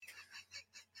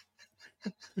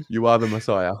You are the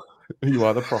Messiah. You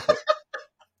are the prophet.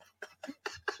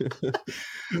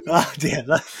 Oh dear,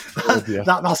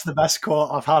 that's the best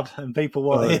quote I've had, and people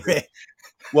won't hear it.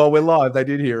 Well, we're live. They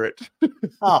did hear it.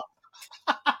 Oh.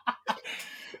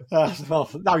 Well,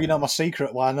 now you know my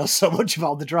secret why I know so much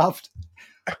about the draft.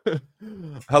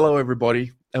 Hello,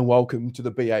 everybody, and welcome to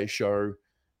the BA show.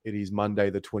 It is Monday,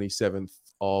 the 27th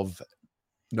of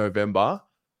November,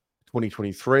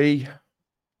 2023.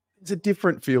 It's a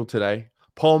different feel today.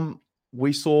 Pom,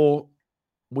 we saw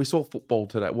football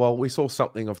today. Well, we saw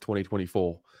something of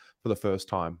 2024 for the first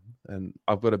time, and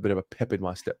I've got a bit of a pep in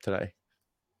my step today.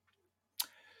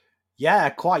 Yeah,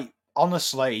 quite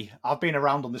honestly, I've been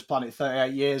around on this planet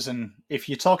 38 years, and if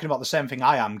you're talking about the same thing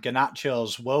I am,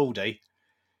 Garnacho's worldie,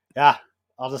 yeah,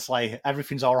 honestly,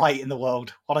 everything's all right in the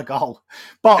world. What a goal.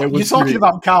 But you're talking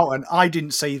about Carlton. I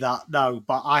didn't see that, no,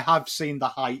 but I have seen the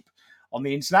hype on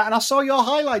the internet, and I saw your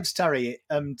highlights, Terry,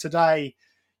 today.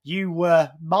 You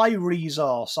were my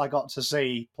resource. I got to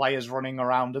see players running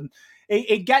around, and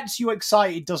it gets you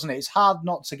excited, doesn't it? It's hard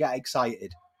not to get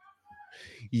excited.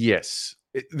 Yes.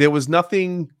 There was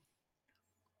nothing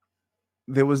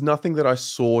that I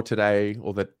saw today,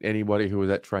 or that anybody who was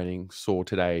at training saw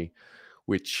today,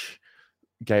 which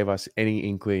gave us any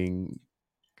inkling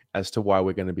as to why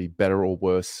we're going to be better or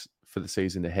worse for the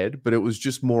season ahead. But it was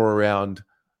just more around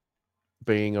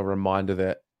being a reminder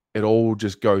that it all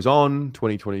just goes on.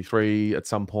 2023, at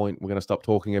some point, we're going to stop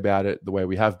talking about it the way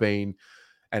we have been.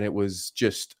 And it was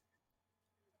just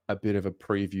a bit of a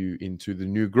preview into the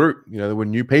new group. You know, there were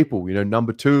new people. You know,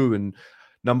 number 2 and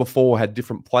number 4 had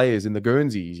different players in the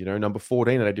Guernseys. You know, number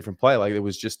 14 had a different player. Like, there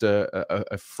was just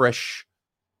a fresh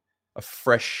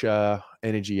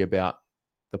energy about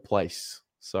the place.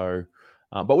 So,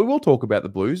 but we will talk about the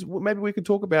Blues. Maybe we could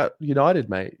talk about United,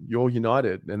 mate. You're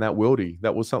United, and that worldie.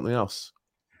 That was something else.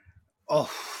 Oh,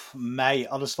 mate,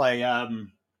 honestly,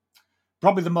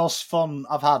 probably the most fun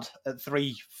I've had at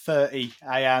 3:30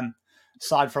 a.m.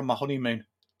 aside from my honeymoon.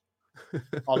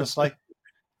 Honestly,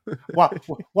 what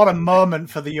a moment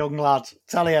for the young lad!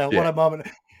 Tell you, what a moment!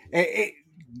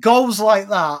 Goals like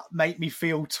that make me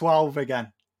feel 12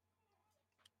 again.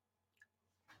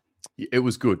 It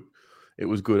was good. It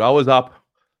was good. I was up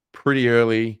pretty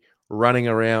early, running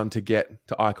around to get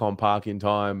to Icon Park in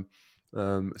time.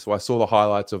 So I saw the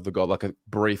highlights of the goal, like a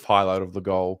brief highlight of the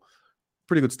goal.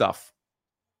 Pretty good stuff.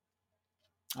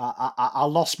 I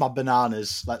lost my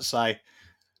bananas, let's say.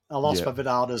 I lost my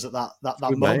bananas at that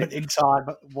good, moment, mate. In time.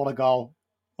 What a goal.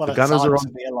 What a time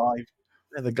to be alive.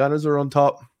 Yeah, the Gunners are on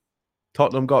top.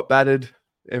 Tottenham got battered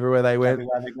everywhere they went.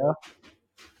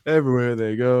 Everywhere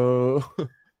they go.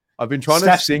 I've been trying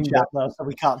Steph's to sing that, though, so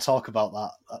we can't talk about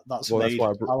that. That's me. That's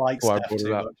why I like Steph too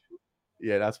much.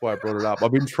 Yeah, that's why I brought it up.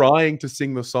 I've been trying to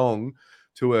sing the song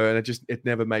to her, and it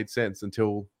never made sense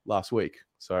until last week.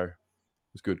 So it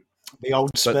was good. The old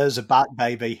Spurs are back,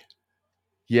 baby.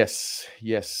 Yes.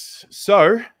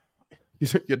 So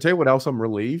you tell you what else I'm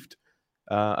relieved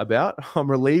about. I'm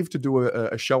relieved to do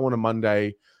a show on a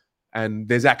Monday, and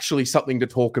there's actually something to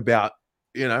talk about,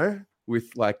 you know, with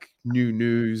like new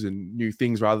news and new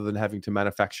things rather than having to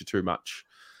manufacture too much.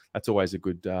 That's always a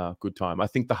good time. I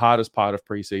think the hardest part of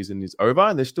preseason is over,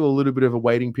 and there's still a little bit of a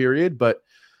waiting period, but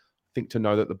I think to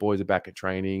know that the boys are back at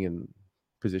training and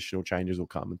positional changes will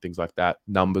come and things like that,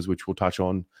 numbers, which we'll touch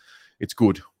on, it's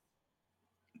good.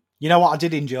 You know what I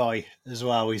did enjoy as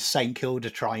well is St Kilda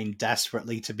trying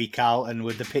desperately to be Carlton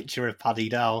with the picture of Paddy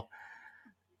Dow.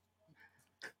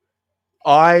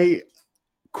 I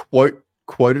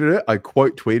quoted it. I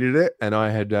tweeted it, and I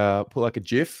had put like a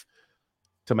GIF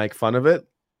to make fun of it.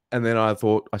 And then I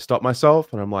thought, I stopped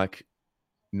myself, and I'm like,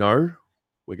 no,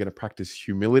 we're going to practice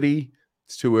humility.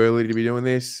 It's too early to be doing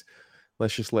this.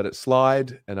 Let's just let it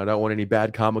slide. And I don't want any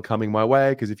bad karma coming my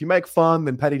way, because if you make fun,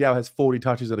 then Paddy Dow has 40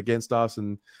 touches against us,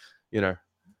 and you know,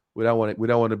 we don't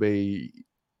want to be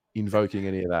invoking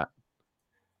any of that.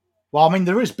 Well, I mean,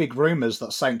 there is big rumours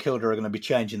that St Kilda are going to be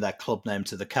changing their club name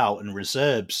to the Carlton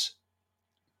Reserves.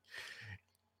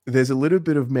 There's a little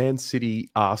bit of Man City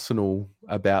Arsenal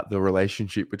about the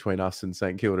relationship between us and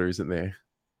St Kilda, isn't there?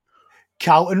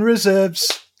 Carlton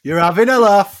Reserves, you're having a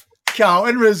laugh.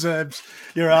 Carlton Reserves,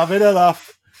 you're having a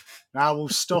laugh. Now we'll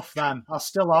stuff them. I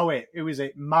still owe it. Who is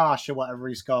it? Marsh or whatever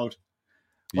he's called.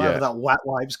 Whatever that wet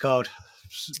wipe's called.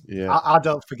 Yeah, I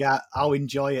don't forget. I'll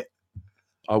enjoy it.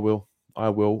 I will.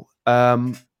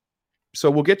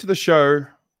 So we'll get to the show.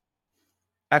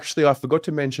 Actually, I forgot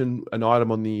to mention an item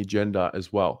on the agenda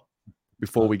as well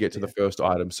before we get to the first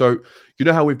item. So you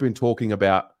know how we've been talking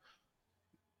about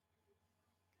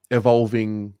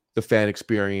evolving the fan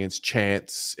experience,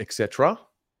 chants, etc.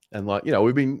 And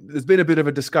there's been a bit of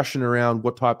a discussion around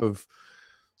what type of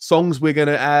songs we're going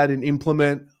to add and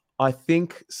implement. I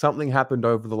think something happened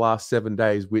over the last 7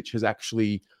 days, which has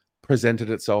actually presented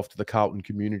itself to the Carlton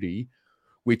community,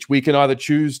 which we can either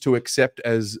choose to accept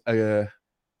as a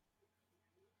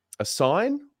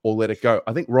sign or let it go.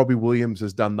 I think Robbie Williams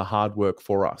has done the hard work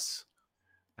for us,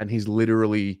 and he's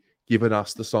literally given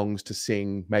us the songs to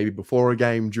sing maybe before a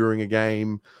game, during a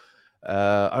game.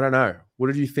 I don't know. What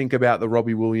did you think about the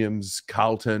Robbie Williams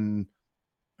Carlton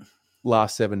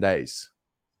last 7 days?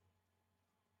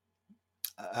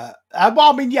 Well,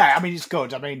 I mean, yeah, I mean, it's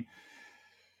good. I mean,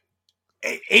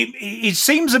 it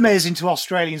seems amazing to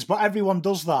Australians, but everyone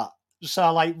does that.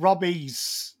 So, like,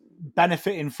 Robbie's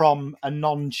benefiting from a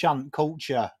non-chant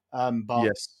culture, but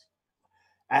yes,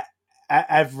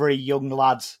 every young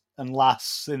lad and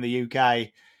lass in the UK,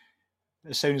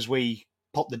 as soon as we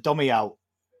put the dummy out,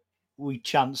 we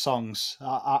chant songs.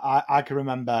 I can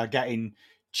remember getting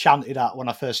chanted at when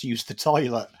I first used the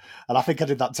toilet, and I think I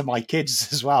did that to my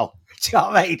kids as well. Do you know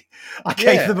what I mean? I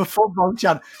gave them a football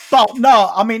chant. But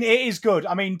no, I mean, it is good.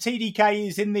 I mean, TDK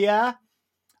is in the air.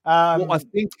 Well, I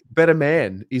think Better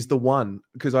Man is the one,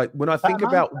 because when I think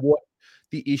about what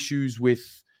the issues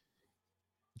with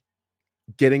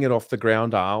getting it off the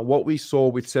ground are, what we saw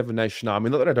with Seven Nation Army,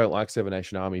 not that I don't like Seven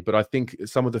Nation Army, but I think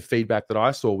some of the feedback that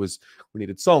I saw was we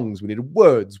needed songs, we needed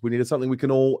words, we needed something we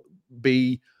can all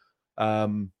be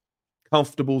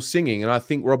comfortable singing. And I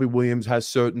think Robbie Williams has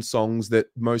certain songs that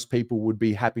most people would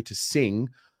be happy to sing.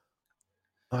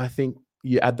 I think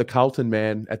you add the Carlton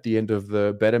Man at the end of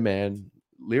the Better Man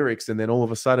lyrics, and then all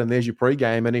of a sudden there's your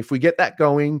pregame. And if we get that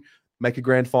going, make a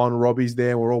grand final, Robbie's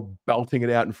there, we're all belting it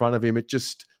out in front of him.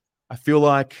 I feel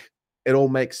like it all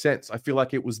makes sense. I feel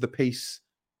like it was the piece,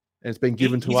 and it's been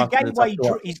given to us.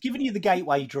 He's giving you the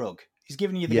gateway drug. He's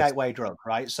giving you the gateway drug,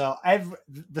 right? So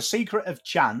the secret of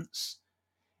chants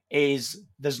is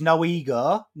there's no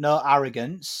ego, no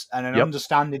arrogance, and an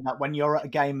understanding that when you're at a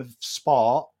game of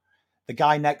sport, the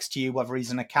guy next to you, whether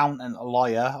he's an accountant, a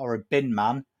lawyer, or a bin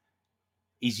man,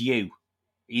 is you.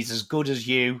 He's as good as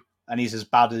you, and he's as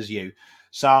bad as you.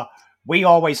 So we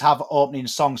always have opening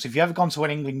songs. If you've ever gone to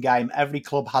an England game, every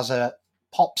club has a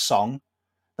pop song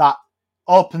that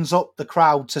opens up the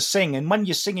crowd to sing. And when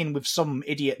you're singing with some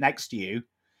idiot next to you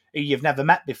who you've never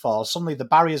met before, suddenly the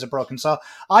barriers are broken. So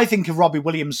I think a Robbie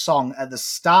Williams song at the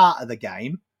start of the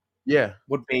game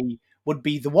would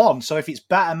be the one. So if it's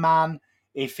Better Man,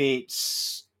 if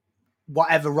it's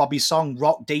whatever Robbie song,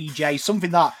 Rock DJ,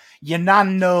 something that your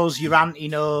nan knows, your auntie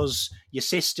knows, your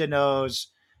sister knows,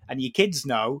 and your kids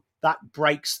know, that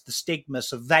breaks the stigma.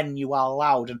 So then you are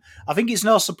allowed. And I think it's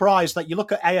no surprise that you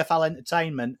look at AFL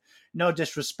entertainment, no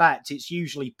disrespect, it's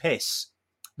usually piss.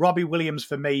 Robbie Williams,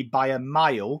 for me, by a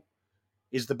mile,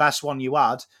 is the best one you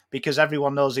had because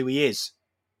everyone knows who he is.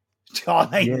 Do you know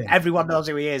what I mean? Yeah. Everyone knows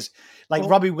who he is. Like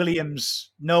Robbie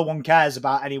Williams, no one cares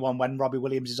about anyone when Robbie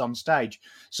Williams is on stage.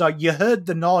 So you heard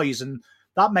the noise, and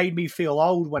that made me feel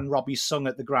old when Robbie sung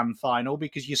at the grand final,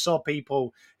 because you saw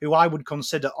people who I would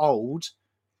consider old,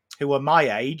 who were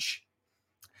my age,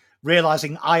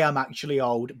 realizing I am actually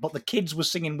old, but the kids were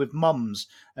singing with mums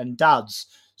and dads.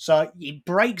 So it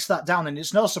breaks that down, and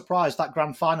it's no surprise that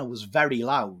grand final was very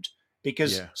loud,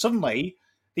 because suddenly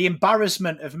the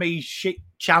embarrassment of me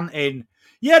chanting,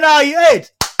 United!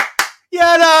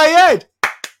 United!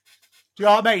 Do you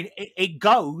know what I mean? It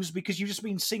goes because you've just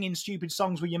been singing stupid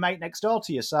songs with your mate next door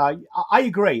to you. So I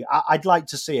agree. I'd like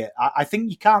to see it. I think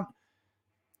you can't...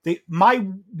 My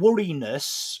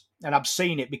worriness, and I've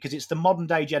seen it because it's the modern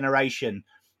day generation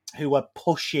who are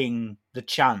pushing the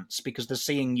chants because they're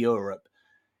seeing Europe.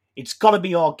 It's got to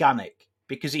be organic,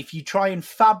 because if you try and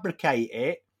fabricate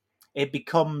it, it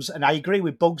becomes, and I agree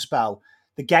with Bugs Bell,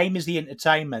 the game is the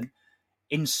entertainment.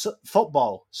 In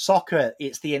football, soccer,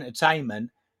 it's the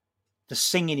entertainment. The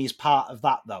singing is part of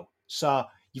that, though. So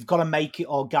you've got to make it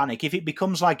organic. If it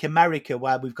becomes like America,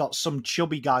 where we've got some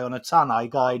chubby guy on a tannoy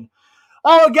going,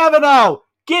 "Oh, Gavino,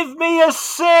 give me a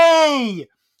C!"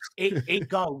 It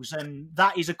goes, and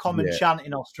that is a common chant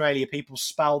in Australia. People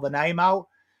spell the name out.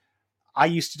 I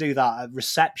used to do that at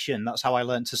reception. That's how I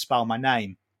learned to spell my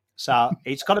name. So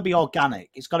it's got to be organic.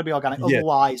 It's got to be organic.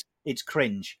 Otherwise, it's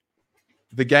cringe.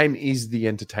 The game is the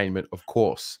entertainment, of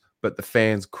course, but the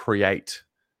fans create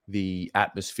the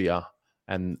atmosphere,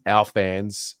 and our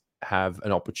fans have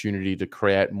an opportunity to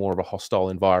create more of a hostile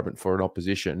environment for an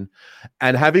opposition.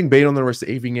 And having been on the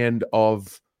receiving end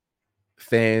of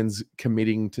fans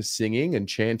committing to singing and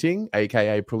chanting,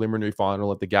 aka preliminary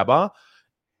final at the Gabba,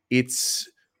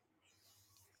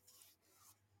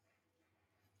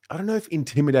 I don't know if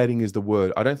intimidating is the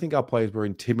word. I don't think our players were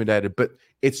intimidated, but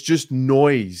it's just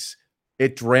noise.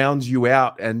 It drowns you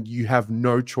out and you have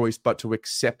no choice but to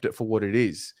accept it for what it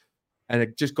is. And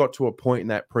it just got to a point in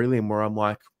that prelim where I'm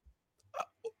like,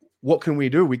 what can we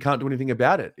do? We can't do anything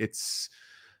about it. It's,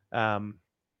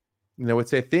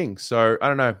 it's their thing. So I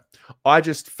don't know. I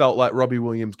just felt like Robbie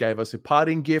Williams gave us a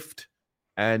parting gift,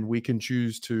 and we can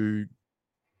choose to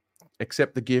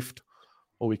accept the gift,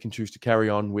 or we can choose to carry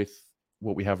on with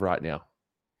what we have right now.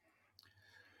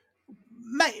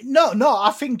 Mate, no,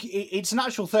 I think it's an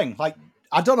actual thing. Like,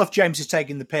 I don't know if James is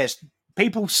taking the piss.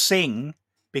 People sing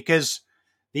because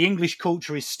the English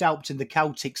culture is steeped in the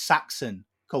Celtic Saxon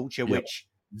culture, which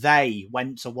they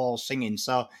went to war singing.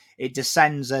 So it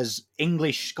descends as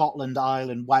English, Scotland,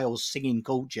 Ireland, Wales singing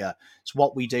culture. It's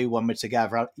what we do when we're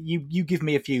together. You give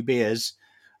me a few beers,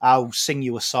 I'll sing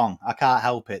you a song. I can't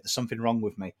help it. There's something wrong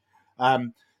with me.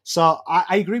 So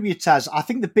I agree with you, Taz. I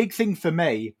think the big thing for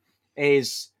me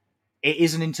is it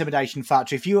is an intimidation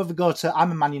factor. If you ever go to,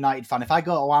 I'm a Man United fan. If I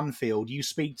go to Anfield, you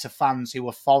speak to fans who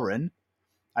are foreign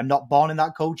and not born in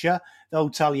that culture,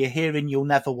 they'll tell you hearing "You'll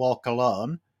Never Walk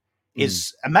Alone"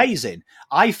 is amazing.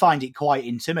 I find it quite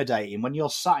intimidating when you're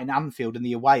sat in Anfield in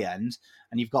the away end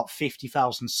and you've got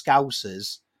 50,000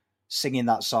 Scousers singing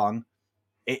that song.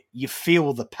 You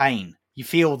feel the pain. You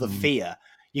feel the fear.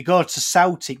 You go to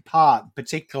Celtic Park,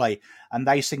 particularly, and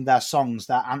they sing their songs,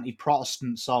 their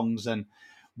anti-Protestant songs and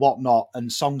whatnot,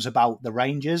 and songs about the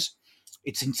Rangers.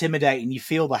 It's intimidating. You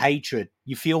feel the hatred.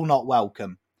 You feel not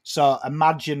welcome. So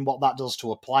imagine what that does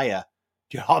to a player.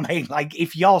 Do you know what I mean? Like,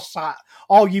 if you're sat,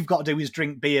 all you've got to do is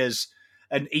drink beers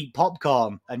and eat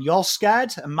popcorn and you're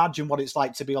scared, imagine what it's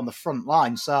like to be on the front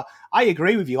line. So I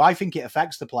agree with you. I think it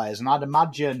affects the players. And I'd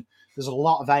imagine there's a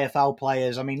lot of AFL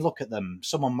players. I mean, look at them.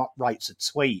 Someone writes a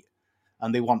tweet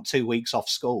and they want 2 weeks off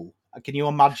school. Can you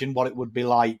imagine what it would be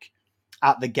like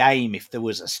at the game if there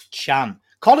was a chant?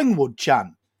 Collingwood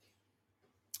chant.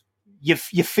 You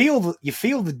feel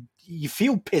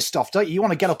pissed off, don't you? You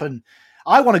want to get up and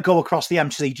I want to go across the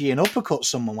MCG and uppercut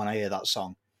someone when I hear that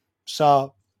song.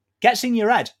 So, gets in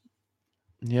your head.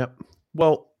 Yep.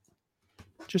 Well,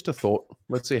 just a thought.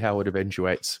 Let's see how it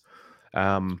eventuates.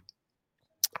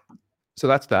 So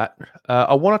that's that.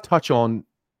 I want to touch on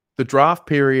the draft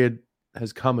period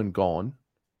has come and gone.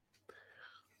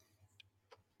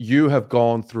 You have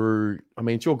gone through, I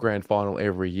mean, it's your grand final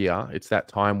every year. It's that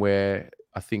time where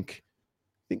I think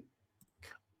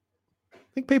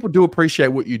people do appreciate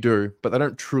what you do, but they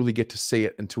don't truly get to see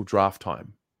it until draft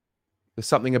time. There's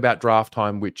something about draft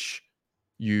time which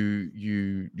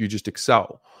you just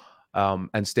excel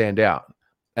and stand out.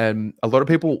 And a lot of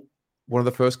people, one of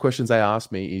the first questions they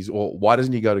ask me is, "Or why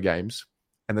doesn't he go to games?"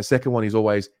 And the second one is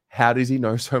always, "How does he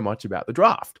know so much about the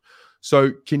draft?"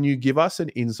 So, can you give us an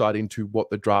insight into what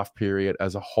the draft period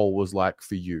as a whole was like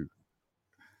for you?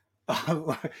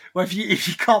 Well, if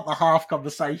you caught the half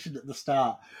conversation at the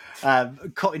start,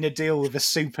 cutting a deal with a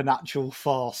supernatural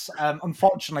force.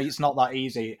 Unfortunately, it's not that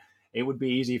easy. It would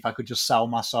be easy if I could just sell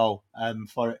my soul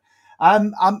for it.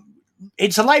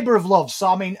 It's a labour of love. So,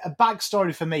 I mean, a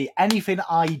backstory for me, anything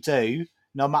I do,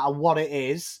 no matter what it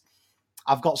is,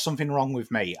 I've got something wrong with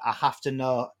me. I have to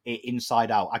know it inside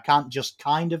out. I can't just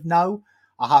kind of know.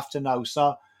 I have to know.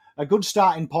 So a good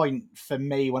starting point for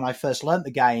me when I first learnt the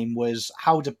game was,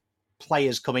 how do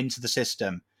players come into the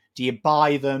system? Do you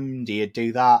buy them? Do you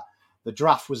do that? The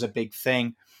draft was a big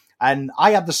thing. And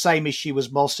I had the same issue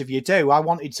as most of you do. I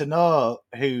wanted to know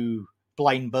who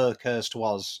Blaine Burkhurst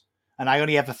was. And I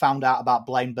only ever found out about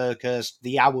Blaine Burkhurst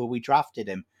the hour we drafted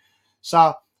him.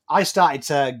 So I started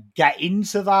to get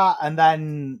into that, and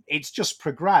then it's just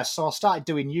progressed. So I started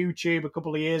doing YouTube a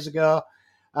couple of years ago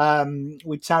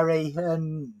with Terry,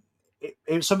 and it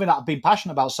was something that I've been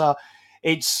passionate about. So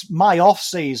it's my off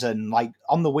season. Like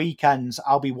on the weekends,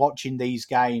 I'll be watching these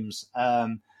games.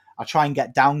 I try and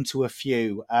get down to a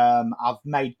few. I've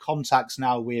made contacts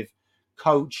now with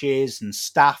coaches and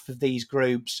staff of these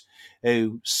groups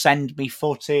who send me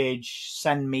footage,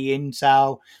 send me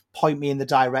intel, point me in the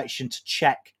direction to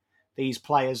check these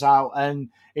players out. And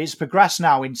it's progressed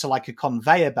now into like a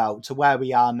conveyor belt to where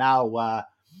we are now, where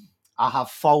I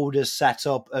have folders set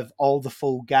up of all the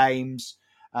full games.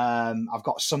 I've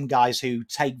got some guys who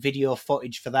take video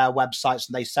footage for their websites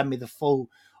and they send me the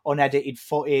full unedited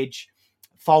footage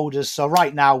folders. So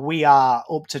right now we are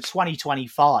up to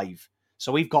 2025.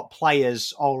 So we've got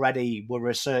players already we're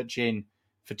researching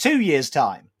for 2 years'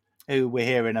 time who we're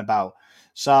hearing about.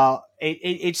 So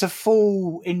it's a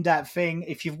full in-depth thing.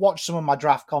 If you've watched some of my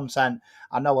draft content,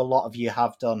 I know a lot of you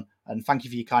have done, and thank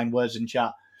you for your kind words in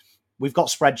chat. we've got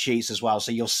spreadsheets as well,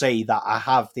 so you'll see that I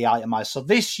have the itemized. So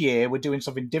this year we're doing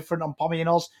something different on Pommy and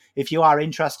Us. If you are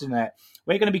interested in it,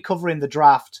 we're going to be covering the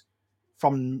draft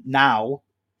from now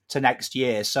to next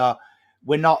year. So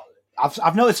we're not.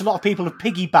 I've noticed a lot of people have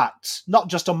piggybacked, not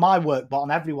just on my work, but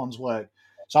on everyone's work.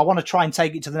 So I want to try and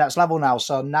take it to the next level now.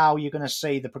 So now you're going to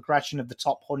see the progression of the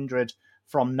top 100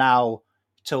 from now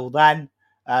till then,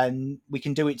 and we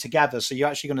can do it together. So you're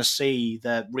actually going to see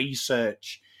the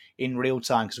research in real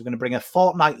time, because we're going to bring a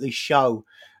fortnightly show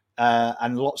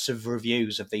and lots of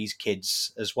reviews of these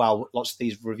kids as well. Lots of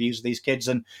these reviews of these kids.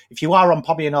 And if you are on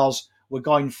Pommy and Oz, we're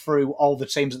going through all the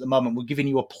teams at the moment. We're giving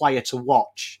you a player to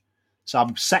watch. So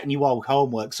I'm setting you all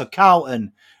homework. So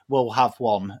Carlton will have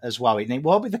one as well. It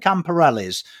won't be the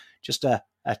Camporellis, just a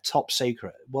top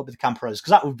secret. It won't be the Camporellis,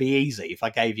 because that would be easy if I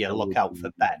gave you a look out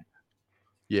for Ben.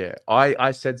 Yeah,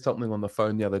 I said something on the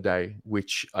phone the other day,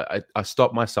 which I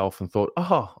stopped myself and thought,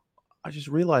 I just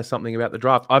realized something about the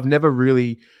draft. I've never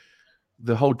really,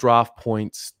 the whole draft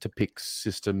points to pick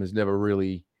system has never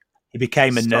really... He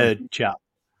became a nerd, chap.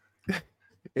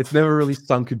 It's never really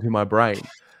sunk into my brain.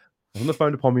 I was on the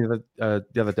phone to Pommy the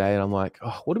other day, and I'm like,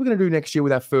 what are we going to do next year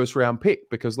with our first round pick?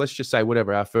 Because let's just say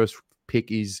whatever, our first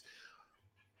pick is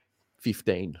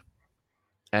 15.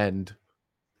 And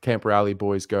Camporelli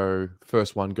boys go,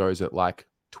 first one goes at like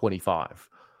 25.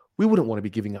 We wouldn't want to be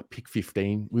giving up pick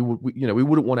 15. We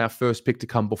wouldn't want our first pick to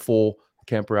come before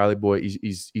Camporelli boy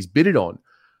is bidded on,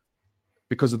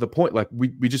 because of the point. Like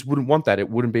we just wouldn't want that. It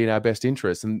wouldn't be in our best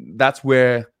interest. And that's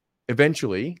where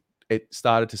eventually it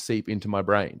started to seep into my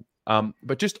brain.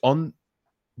 But just on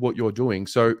what you're doing,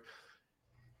 so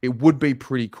it would be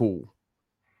pretty cool.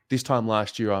 This time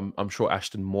last year, I'm sure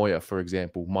Ashton Moyer, for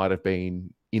example, might have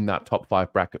been in that top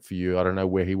 5 bracket for you. I don't know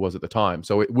where he was at the time.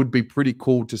 So it would be pretty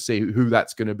cool to see who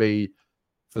that's going to be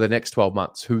for the next 12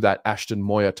 months, who that Ashton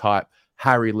Moyer type,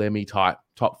 Harry Lemmy type,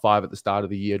 top 5 at the start of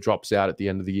the year, drops out at the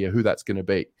end of the year, who that's going to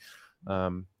be.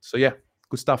 So yeah,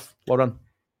 good stuff. Well done.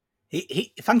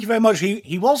 Thank you very much.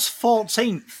 He was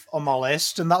 14th on my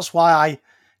list, and that's why I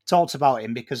talked about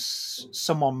him, because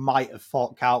someone might have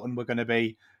thought Carlton were going to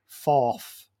be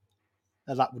 4th,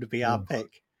 and that would be our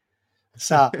pick.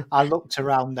 So I looked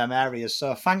around them areas.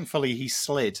 So thankfully he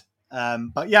slid.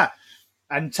 But yeah,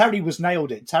 and Terry was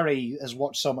nailed it. Terry has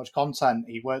watched so much content.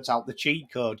 He worked out the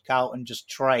cheat code. Carlton just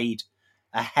trade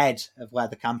ahead of where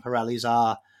the Camporellis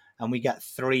are, and we get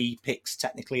 3 picks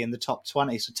technically in the top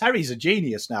 20. So Terry's a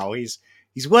genius now. He's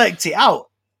worked it out.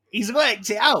 He's worked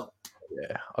it out.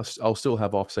 Yeah, I'll still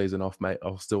have off season off, mate.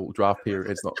 I'll still draft period.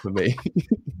 It's not for me.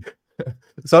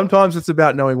 Sometimes it's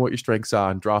about knowing what your strengths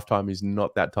are, and draft time is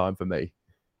not that time for me.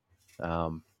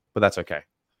 But that's okay.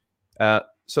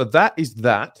 So that is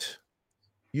that.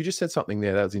 You just said something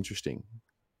there that was interesting.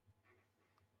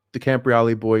 The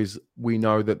Camporelli boys, we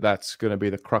know that that's going to be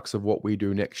the crux of what we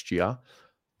do next year,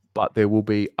 but there will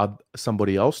be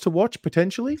somebody else to watch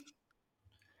potentially.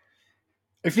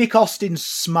 If Nick Austin's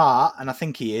smart, and I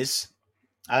think he is,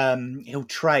 he'll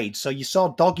trade. So you saw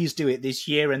Doggies do it this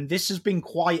year, and this has been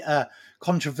quite a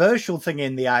controversial thing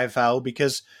in the IFL,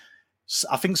 because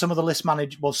I think some of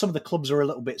the clubs are a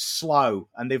little bit slow,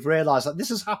 and they've realised that this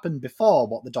has happened before,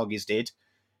 what the Doggies did.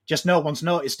 Just no one's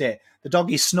noticed it. The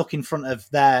Doggies snuck in front of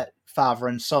their father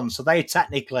and son. So they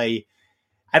technically,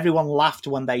 everyone laughed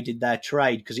when they did their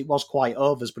trade, because it was quite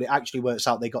overs, but it actually works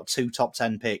out they got 2 top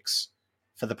 10 picks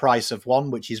for the price of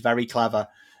 1, which is very clever.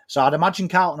 So I'd imagine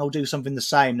Carlton will do something the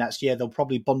same next year. They'll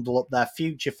probably bundle up their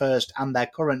future first and their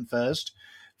current first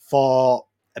for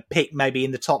a pick maybe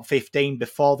in the top 15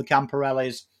 before the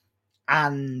Camporellis,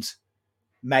 and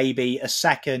maybe a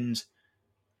second,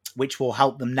 which will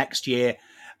help them next year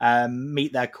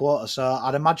meet their quota. So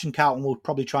I'd imagine Carlton will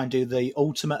probably try and do the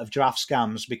ultimate of draft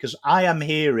scams, because I am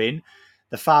hearing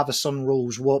the father-son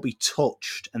rules won't be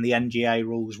touched and the NGA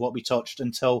rules won't be touched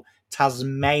until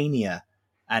Tasmania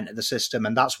enter the system,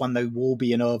 and that's when there will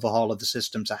be an overhaul of the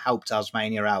system to help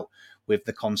Tasmania out with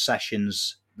the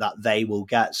concessions that they will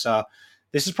get. So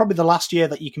this is probably the last year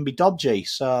that you can be dodgy,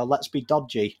 so let's be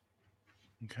dodgy.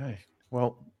 Okay,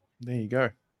 well, there you go.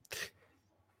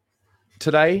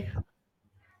 Today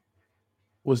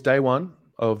was day 1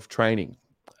 of training.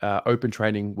 Open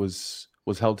training was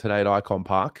held today at Icon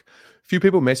Park. A few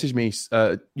people messaged me,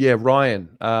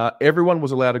 Ryan, everyone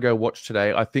was allowed to go watch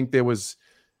today. I think there was,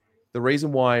 the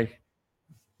reason why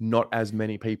not as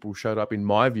many people showed up, in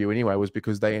my view anyway, was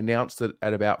because they announced it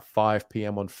at about 5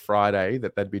 p.m. on Friday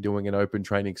that they'd be doing an open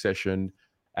training session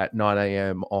at 9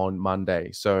 a.m. on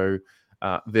Monday. So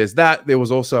there's that. There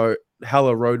was also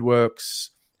Hella Roadworks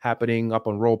happening up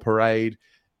on Royal Parade.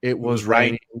 It was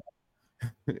raining.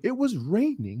 It was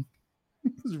raining.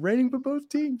 It was raining for both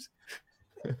teams.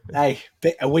 Hey,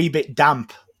 a wee bit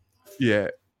damp. Yeah,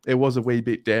 it was a wee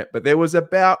bit damp, but there was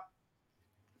about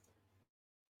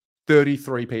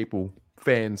 33 people,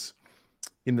 fans,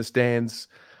 in the stands.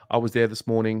 I was there this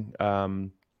morning.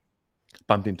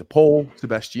 Bumped into Paul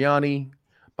Sebastiani,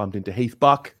 bumped into Heath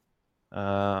Buck.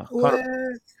 Kind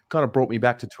of brought me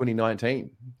back to 2019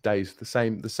 days. The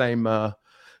same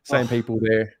people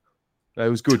there. It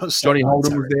was good. Johnny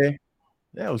Holden was there.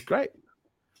 Yeah, it was great.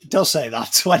 Does say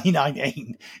that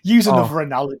 2019. Use another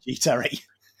analogy, Terry.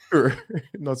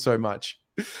 Not so much.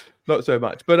 Not so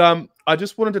much. But I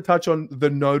just wanted to touch on the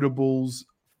notables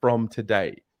from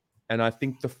today. And I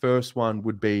think the first one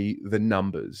would be the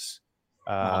numbers.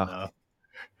 No.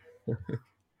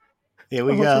 Here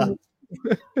we go.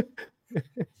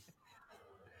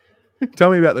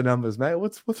 Tell me about the numbers, mate.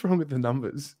 What's wrong with the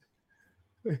numbers?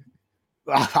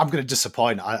 I'm going to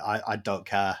disappoint. I don't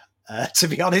care, to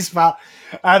be honest, but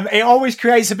it always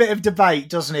creates a bit of debate,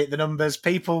 doesn't it? The numbers.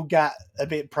 People get a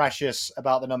bit precious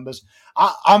about the numbers.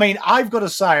 I mean, I've got to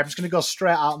say, I'm just going to go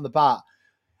straight out on the bat.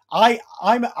 I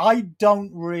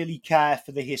don't really care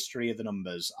for the history of the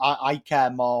numbers. I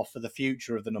care more for the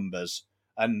future of the numbers.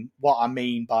 And what I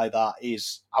mean by that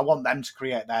is I want them to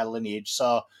create their lineage.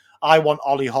 So I want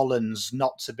Ollie Hollands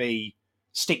not to be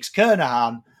Sticks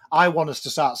Kernahan. I want us to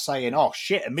start saying, oh,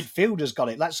 shit, a midfielder's got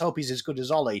it. Let's hope he's as good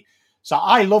as Ollie. So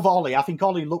I love Ollie. I think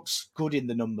Ollie looks good in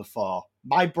the number 4.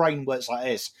 My brain works like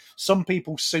this. Some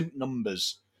people suit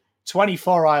numbers.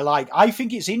 24 I like. I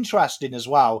think it's interesting as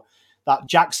well that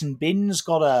Jackson Binns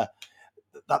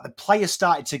that the player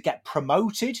started to get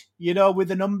promoted, with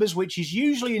the numbers, which is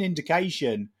usually an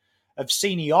indication of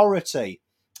seniority.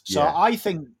 So yeah. I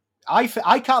think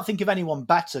I can't think of anyone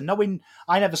better. Knowing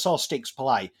I never saw Sticks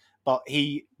play, but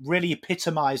he really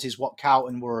epitomises what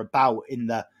Carlton were about in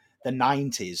the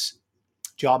 90s.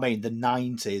 Do you know what I mean? The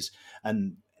 90s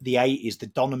and the 80s, the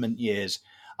dominant years.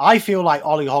 I feel like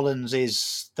Ollie Hollands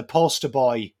is the poster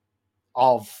boy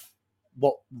of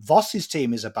what Voss's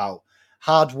team is about.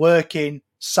 Hard working,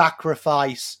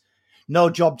 sacrifice,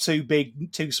 no job too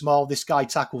big, too small. This guy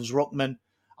tackles ruckman.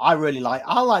 I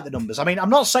like the numbers. I mean, I'm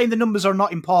not saying the numbers are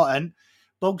not important.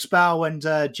 Bugsbow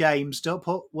and James, don't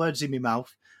put words in my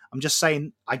mouth. I'm just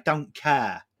saying I don't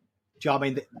care. Do you know what I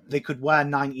mean? They could wear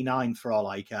 99 for all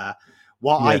I care.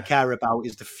 What I care about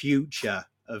is the future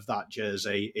of that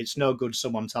jersey. It's no good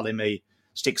someone telling me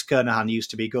Sticks Kernahan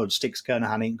used to be good. Sticks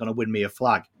Kernahan ain't going to win me a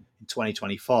flag in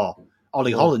 2024.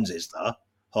 Ollie Hollands is, though,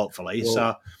 hopefully.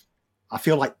 So I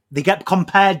feel like they get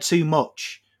compared too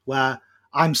much, where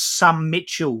I'm Sam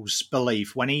Mitchell's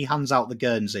belief when he hands out the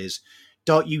Guernseys.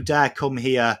 Don't you dare come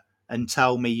here and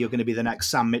tell me you're going to be the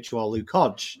next Sam Mitchell or Luke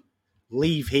Hodge.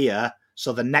 Leave here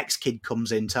so the next kid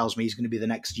comes in, tells me he's going to be the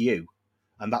next you.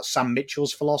 And that's Sam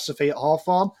Mitchell's philosophy at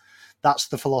Hawthorn. That's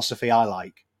the philosophy I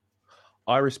like.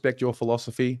 I respect your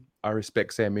philosophy. I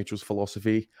respect Sam Mitchell's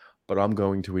philosophy, but I'm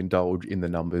going to indulge in the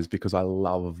numbers because I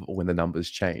love when the numbers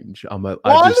change. I love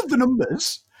the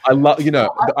numbers. I love,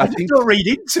 I think don't read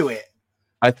into it.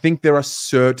 I think there are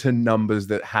certain numbers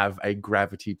that have a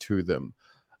gravity to them,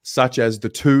 such as the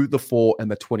 2, the 4, and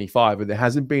the 25. And there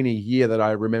hasn't been a year that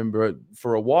I remember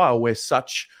for a while where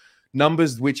such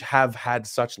numbers which have had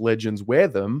such legends wear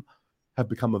them have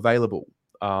become available.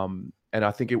 And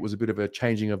I think it was a bit of a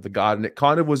changing of the guard. And it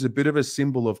kind of was a bit of a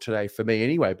symbol of today for me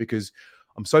anyway, because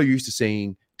I'm so used to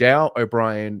seeing Dow,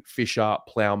 O'Brien, Fisher,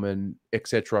 Plowman,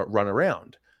 etc. run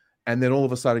around. And then all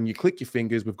of a sudden you click your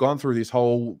fingers. We've gone through this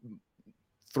whole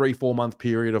 3-4 month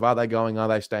period of are they going, are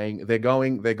they staying? They're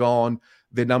going, they're gone.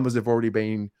 Their numbers have already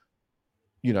been,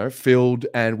 filled,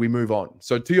 and we move on.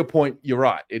 So to your point, you're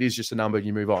right. It is just a number,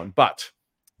 you move on. But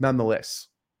nonetheless,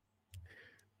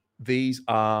 these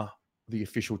are the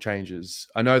official changes.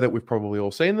 I know that we've probably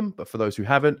all seen them, but for those who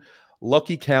haven't,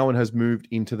 Lockie Cowan has moved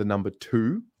into the number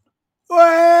 2.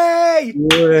 Way!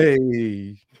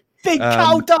 Big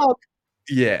cow dog!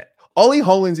 Yeah. Ollie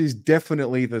Hollands is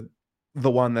definitely the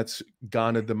one that's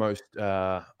garnered the most,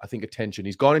 I think, attention.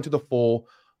 He's gone into the 4,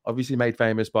 obviously made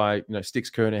famous by, Sticks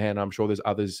Kernahan. I'm sure there's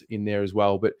others in there as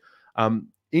well. But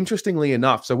interestingly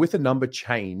enough, so with the number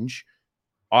change,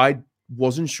 I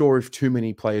wasn't sure if too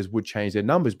many players would change their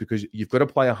numbers because you've got to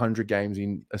play 100 games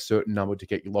in a certain number to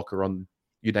get your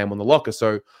name on the locker.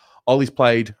 So Ollie's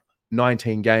played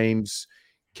 19 games.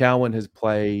 Cowan has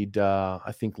played,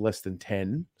 I think, less than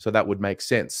 10. So that would make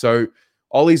sense. So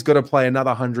Ollie's got to play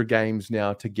another 100 games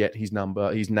now to get his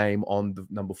name on the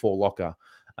number 4 locker.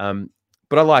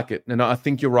 But I like it. And I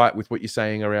think you're right with what you're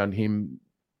saying around him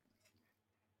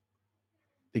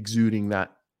exuding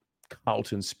that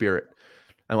Carlton spirit.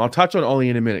 And I'll touch on Ollie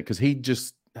in a minute because he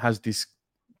just has this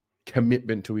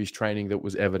commitment to his training that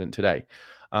was evident today.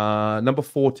 Number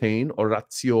 14,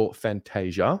 Orazio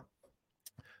Fantasia.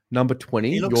 Number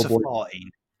 20, He looks your boy. 14.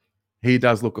 He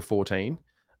does look a 14.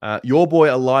 Your boy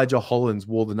Elijah Hollins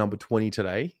wore the number 20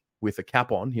 today with a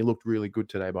cap on. He looked really good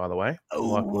today, by the way.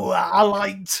 Oh, I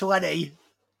like 20.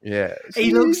 Yeah.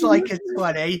 He looks like a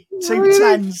 20.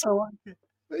 210. So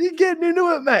you're getting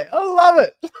into it, mate. I love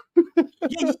it.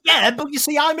 yeah, but you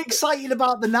see, I'm excited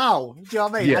about the now. Do you know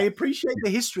what I mean? Yeah. I appreciate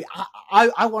the history.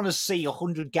 I want to see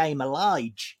 100 game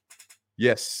Elijah.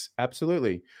 Yes,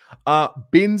 absolutely.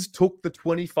 Bins took the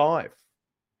 25.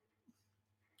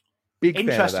 Big fan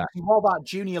of Interesting. that. More about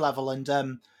junior level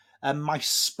and my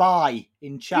spy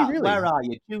in chat. Really? Where are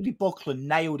you? Julie Buckland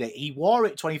nailed it. He wore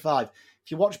it 25.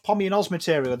 If you watch Pommy and Oz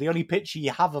material, the only picture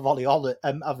you have of Ollie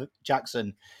of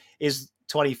Jackson is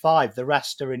 25. The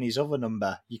rest are in his other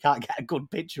number. You can't get a good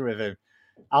picture of him.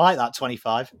 I like that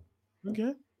 25.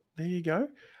 Okay, there you go.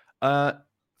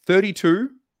 32,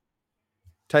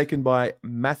 taken by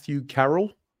Matthew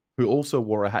Carroll, who also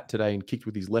wore a hat today and kicked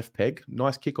with his left peg.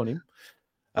 Nice kick on him.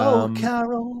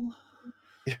 Carol.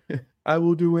 I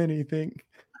will do anything.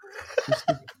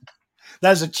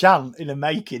 There's a chant in the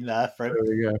making there for him.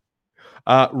 There we go.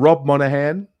 Rob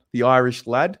Monaghan, the Irish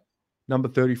lad, number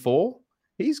 34.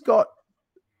 He's got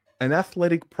an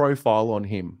athletic profile on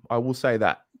him. I will say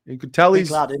that. You could tell he's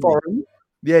foreign.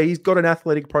 Yeah, he's got an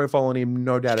athletic profile on him,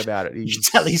 no doubt about it. You can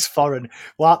tell he's foreign.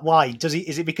 Why? Does he?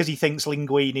 Is it because he thinks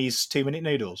linguini's 2-minute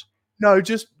noodles? No,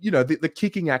 just, the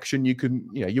kicking action, you can,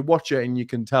 you watch it and you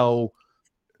can tell,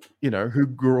 who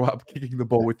grew up kicking the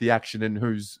ball with the action and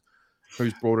who's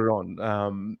brought it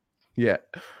on. Yeah.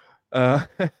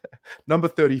 Number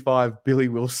 35, Billy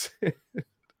Wilson.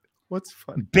 What's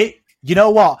fun? You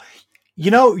know what? You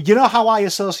know how I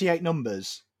associate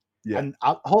numbers? Yeah. And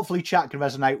hopefully chat can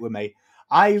resonate with me.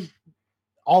 I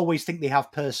always think they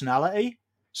have personality.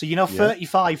 So,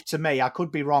 35 to me, I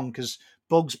could be wrong because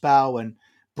Bugs Bow and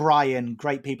Brian,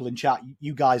 great people in chat,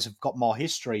 you guys have got more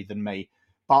history than me.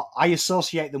 But I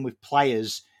associate them with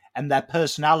players and their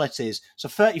personalities. So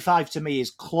 35 to me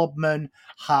is clubman,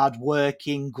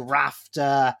 hardworking,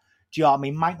 grafter. Do you know what I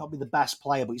mean? Might not be the best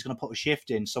player, but he's going to put a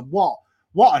shift in. So what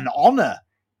an honour.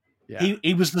 Yeah.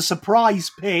 He was the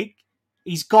surprise pick.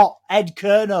 He's got Ed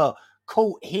Kerner,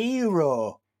 cult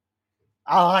hero.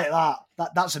 I like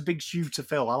that. That's a big shoe to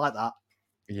fill. I like that.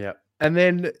 Yeah. And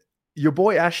then your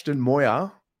boy Ashton Moyer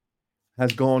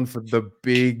has gone for the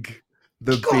big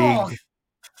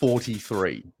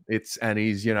 43. And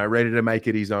he's, ready to make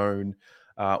it his own.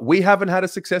 We haven't had a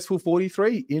successful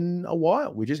 43 in a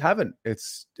while. We just haven't. We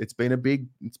think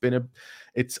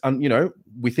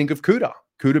of Kuda.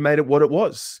 Kuda made it what it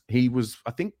was. He was,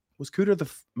 I think, was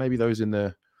Kuda maybe those in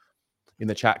the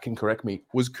chat can correct me.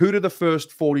 Was Kuda the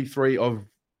first 43 of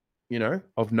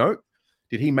note?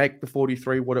 Did he make the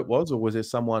 43 what it was, or was there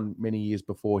someone many years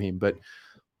before him? But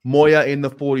Moya in the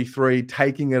 43,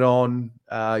 taking it on.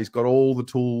 He's got all the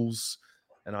tools,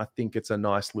 and I think it's a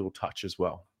nice little touch as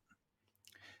well.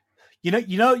 You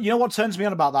know what turns me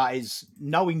on about that is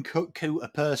knowing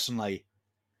Kuta personally.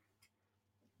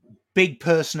 Big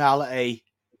personality.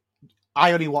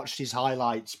 I only watched his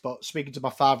highlights, but speaking to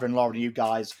my father-in-law and you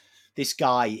guys, this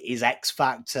guy is X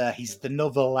Factor. He's the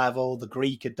another level, the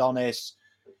Greek Adonis.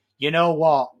 You know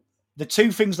what? The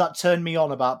two things that turned me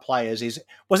on about players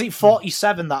was it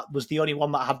 47 that was the only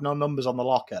one that had no numbers on the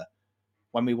locker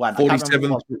when we went?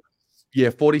 47.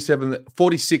 Yeah, 47,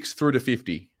 46 through to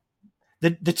 50.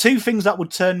 The two things that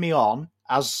would turn me on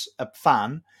as a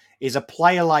fan is a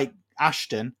player like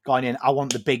Ashton going in, I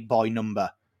want the big boy number.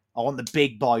 I want the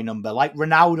big boy number. Like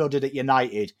Ronaldo did at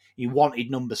United. He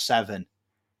wanted number 7.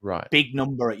 Right. Big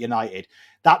number at United.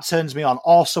 That turns me on.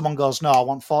 Or someone goes, no, I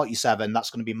want 47. That's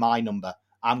going to be my number.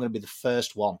 I'm going to be the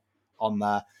first one on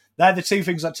there. They're the two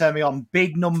things that turn me on.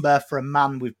 Big number for a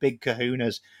man with big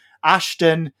kahunas.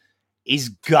 Ashton is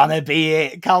going to be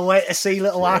it. Can't wait to see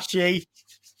little Ashy.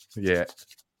 Yeah.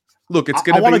 Look, it's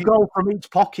going to be... I want to go from each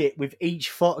pocket with each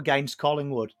foot against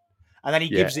Collingwood. And then he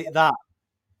gives it that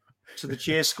to the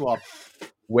cheer squad.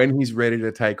 When he's ready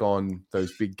to take on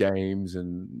those big games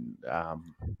and,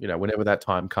 whenever that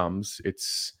time comes,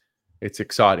 it's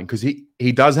exciting because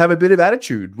he does have a bit of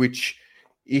attitude, which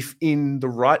if in the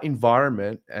right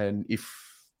environment and if,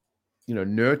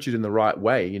 nurtured in the right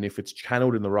way and if it's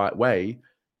channeled in the right way,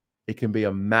 it can be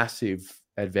a massive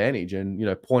advantage. And,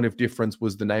 point of difference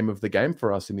was the name of the game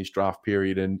for us in this draft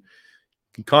period. And you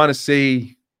can kind of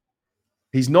see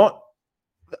he's not,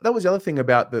 that was the other thing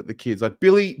about the kids. Like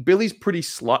Billy's pretty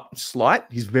slight.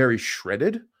 He's very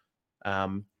shredded.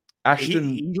 Ashton,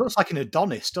 he looks like an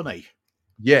Adonis, doesn't he?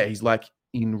 Yeah, he's like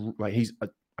he's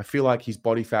a I feel like his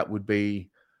body fat would be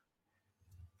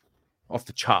off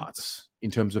the charts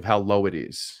in terms of how low it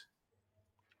is.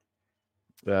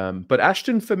 But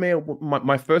Ashton, for me,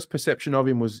 my first perception of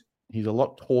him was he's a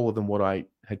lot taller than what I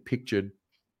had pictured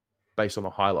based on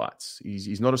the highlights.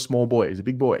 He's not a small boy. He's a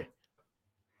big boy.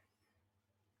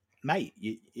 Mate,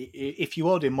 if you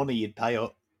owed him money, you'd pay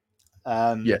up.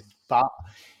 Yes. But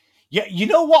yeah, you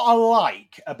know what I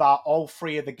like about all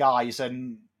three of the guys,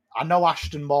 and I know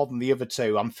Ashton more than the other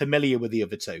two. I'm familiar with the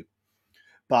other two.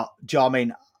 But do you know what I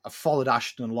mean? I've followed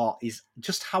Ashton a lot, is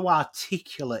just how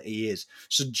articulate he is.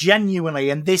 So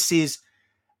genuinely, and this is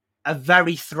a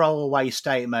very throwaway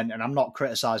statement, and I'm not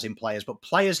criticising players, but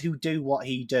players who do what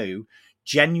he do,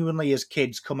 genuinely as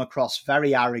kids come across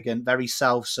very arrogant, very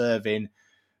self-serving,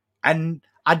 and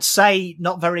I'd say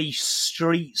not very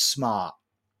street smart.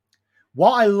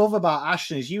 What I love about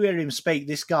Ashton is you hear him speak,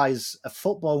 this guy's a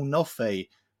football nuffy,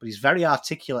 but he's very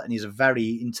articulate and he's a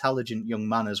very intelligent young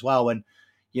man as well. And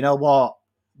you know what?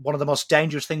 One of the most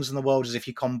dangerous things in the world is if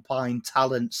you combine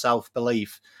talent,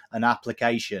 self-belief, and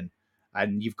application,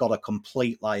 and you've got a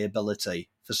complete liability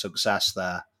for success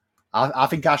there. I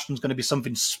think Ashton's going to be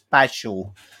something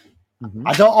special. Mm-hmm.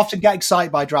 I don't often get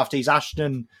excited by draftees.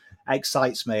 Ashton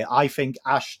excites me. I think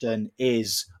Ashton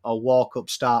is a walk-up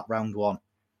start round one.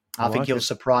 I think he'll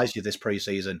surprise you this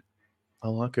preseason. I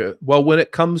like it. Well, when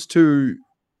it comes to,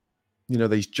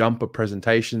 these jumper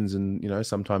presentations and,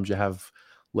 sometimes you have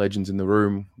legends in the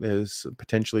room, there's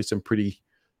potentially some pretty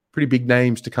big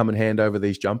names to come and hand over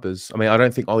these jumpers. I mean, I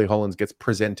don't think Ollie Hollands gets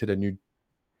presented a new...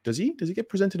 Does he get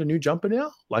presented a new jumper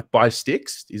now? Like by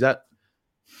Sticks? Is that...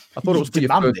 I thought it was for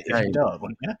your first game.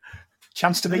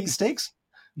 Chance to beat Sticks?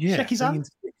 Yeah. Check his hand.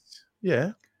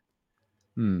 Yeah.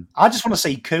 I just want to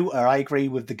see Cooter. I agree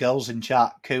with the girls in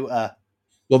chat. Cooter.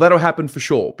 Well, that'll happen for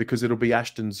sure because it'll be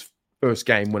Ashton's first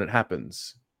game when it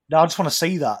happens. No, I just want to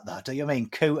see that, though. Do you mean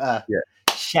Cooter? Yeah.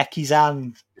 Check his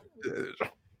hand.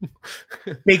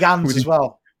 Big hands as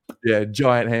well. Yeah,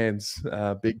 giant hands.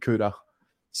 Big Cooter.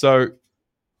 So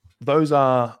those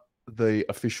are the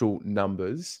official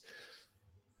numbers.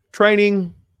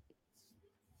 Training.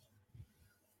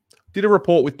 Did a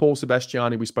report with Paul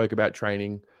Sebastiani. We spoke about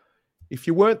training. If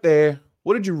you weren't there,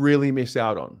 what did you really miss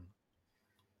out on?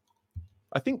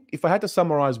 I think if I had to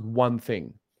summarize one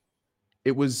thing,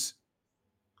 it was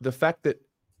the fact that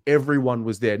everyone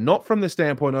was there, not from the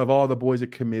standpoint of, the boys are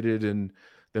committed and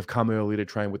they've come early to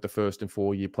train with the first and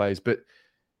 4-year players, but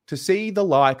to see the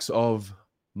likes of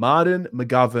Martin,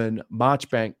 McGovern,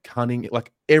 Marchbank, Cunning,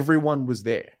 like everyone was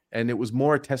there. And it was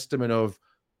more a testament of,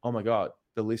 oh my God,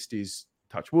 the list is,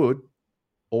 touch wood,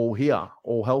 all here,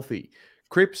 all healthy.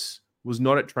 Cripps was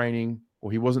not at training,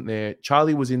 or he wasn't there.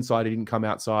 Charlie was inside. He didn't come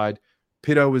outside.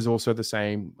 Pitto was also the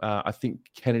same. I think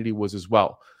Kennedy was as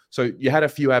well. So you had a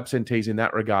few absentees in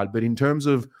that regard. But in terms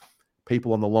of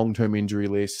people on the long-term injury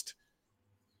list,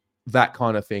 that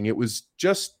kind of thing, it was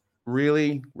just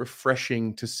really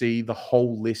refreshing to see the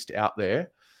whole list out there.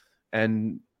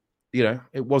 And,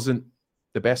 it wasn't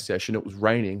the best session. It was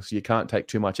raining, so you can't take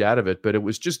too much out of it. But it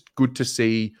was just good to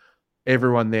see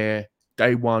everyone there.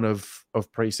 Day one of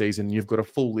preseason, you've got a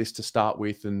full list to start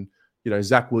with, and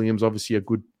Zach Williams, obviously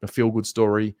a feel good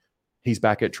story. He's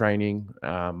back at training.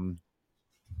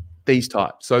 These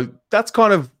types. So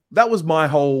that was my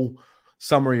whole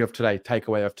summary of today,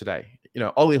 takeaway of today.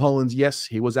 Ollie Hollands, yes,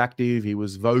 he was active, he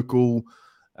was vocal.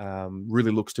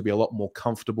 Really looks to be a lot more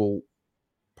comfortable,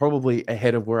 probably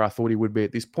ahead of where I thought he would be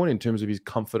at this point in terms of his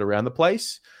comfort around the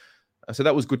place. So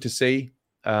that was good to see.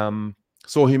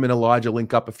 Saw him and Elijah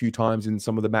link up a few times in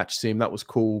some of the match sim. That was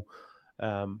cool.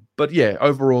 But yeah,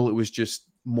 overall, it was just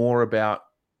more about,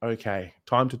 okay,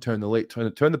 time to turn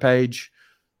the page,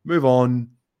 move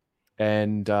on,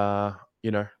 and,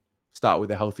 start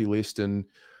with a healthy list. And,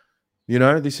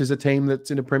 this is a team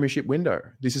that's in a premiership window.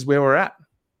 This is where we're at.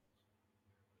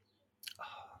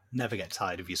 Never get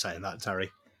tired of you saying that,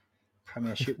 Terry.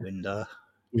 Premiership window.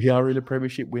 We are in a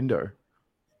premiership window.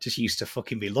 Just used to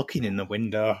fucking be looking in the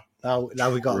window. Now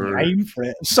we got a name for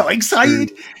it. I'm so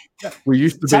excited. We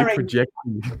used to be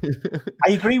projecting.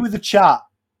 I agree with the chat.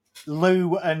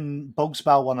 Lou and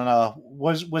Bugsbell want to know,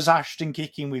 was Ashton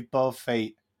kicking with both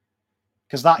feet?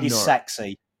 Because that is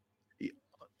sexy.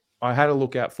 I had a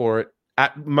look out for it.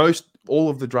 At most, all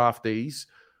of the draftees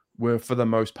were, for the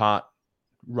most part,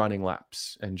 running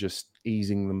laps and just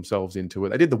easing themselves into it.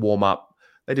 They did the warm-up.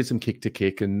 They did some kick to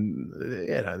kick, and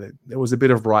there was a bit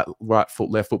of right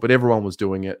foot, left foot, but everyone was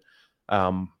doing it.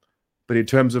 But in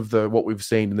terms of what we've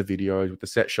seen in the videos with the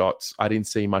set shots, I didn't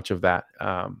see much of that.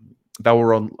 They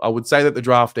were on. I would say that the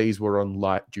draftees were on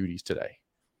light duties today.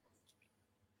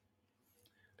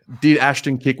 Did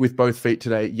Ashton kick with both feet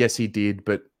today? Yes, he did,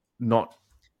 but not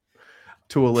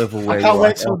to a level where I can't you're wait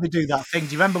like, till they do that thing.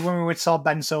 Do you remember when we saw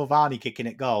Ben Silvani kicking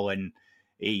it goal and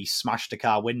he smashed a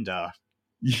car window?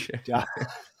 yeah.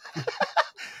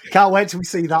 Can't wait till we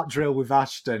see that drill with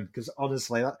Ashton, because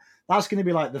honestly, that's going to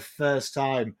be like the first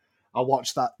time I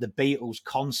watched the Beatles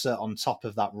concert on top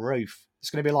of that roof. It's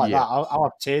going to be like that. I'll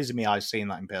have tears in my eyes seeing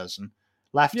that in person.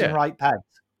 Left and right peg.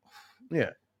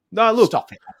 Yeah. No, look.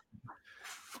 Stop it.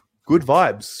 Good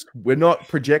vibes. We're not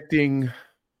projecting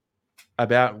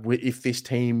about if this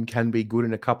team can be good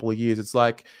in a couple of years. It's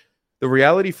like the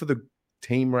reality for the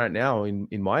team right now,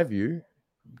 in my view,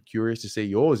 I'm curious to see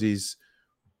yours, is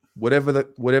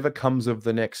whatever comes of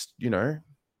the next,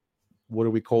 what do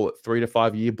we call it, 3 to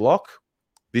 5 year block.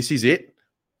 This is it.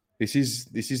 This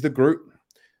is the group.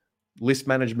 List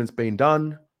management's been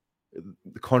done.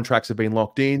 The contracts have been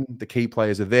locked in. The key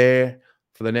players are there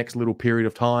for the next little period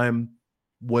of time.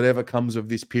 Whatever comes of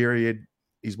this period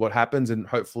is what happens, and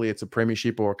hopefully it's a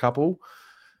premiership or a couple.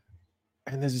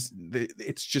 And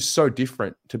it's just so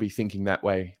different to be thinking that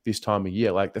way this time of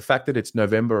year. Like the fact that it's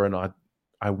November and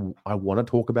I want to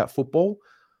talk about football.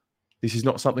 This is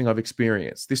not something I've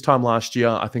experienced. This time last year,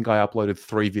 I think I uploaded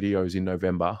 3 videos in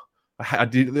November. I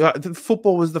did. The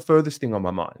football was the furthest thing on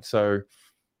my mind. So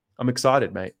I'm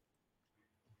excited, mate.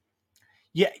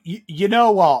 Yeah, you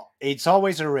know what? It's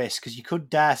always a risk, because you could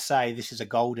dare say this is a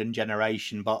golden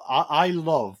generation, but I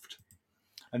loved,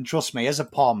 and trust me, as a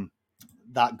POM,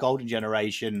 that golden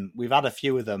generation, we've had a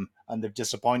few of them and they've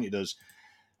disappointed us.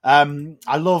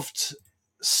 I loved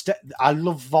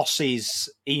Voss's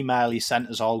email he sent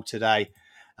us all today.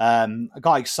 I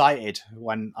got excited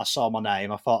when I saw my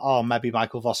name. I thought, oh, maybe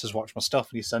Michael Voss has watched my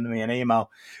stuff and he's sending me an email.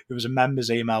 It was a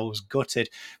member's email. I was gutted.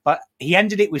 But he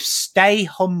ended it with stay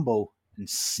humble and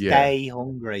stay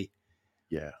hungry.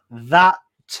 Yeah. That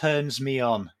turns me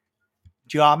on.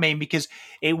 Do you know what I mean? Because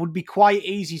it would be quite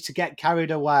easy to get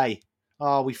carried away.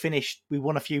 Oh, we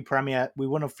won a few we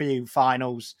won a few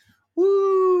finals.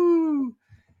 Woo!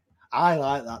 I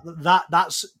like that.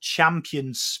 That's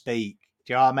champion speak.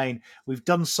 Do you know what I mean? We've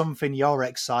done something, you're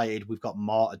excited. We've got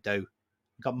more to do.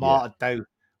 We've got more to do.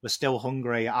 We're still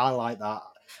hungry. I like that.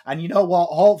 And you know what?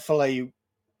 Hopefully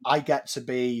I get to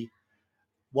be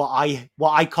what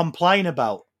I complain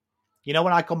about. You know,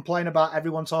 when I complain about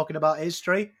everyone talking about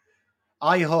history,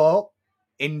 I hope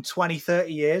in 20,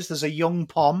 30 years there's a young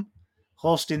POM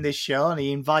hosting this show and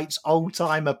he invites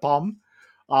old-timer POM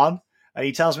on and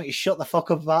he tells me to shut the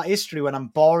fuck up about history when I'm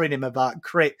boring him about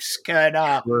Cripps,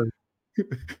 Kerner.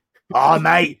 Oh,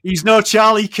 mate, he's no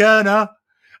Charlie Kerner.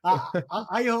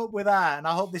 I hope with that, and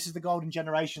I hope this is the golden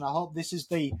generation. I hope this is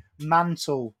the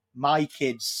mantle my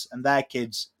kids and their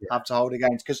kids have to hold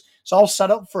against, because it's all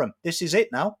set up for them. This is it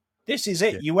now. This is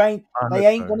it. They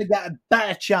ain't going to get a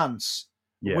better chance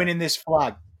winning this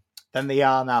flag than they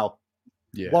are now.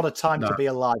 Yeah. What a time to be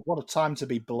alive. What a time to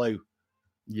be blue.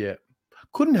 Yeah.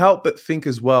 Couldn't help but think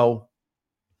as well,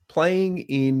 playing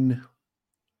in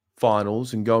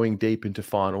finals and going deep into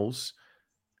finals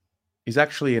is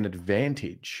actually an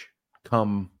advantage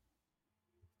come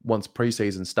once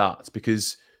preseason starts,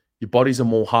 because your bodies are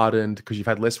more hardened because you've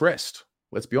had less rest.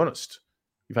 Let's be honest.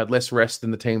 You've had less rest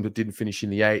than the team that didn't finish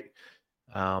in the 8.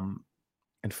 And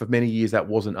for many years, that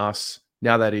wasn't us.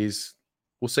 Now that is.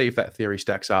 We'll see if that theory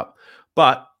stacks up.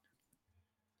 But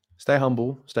stay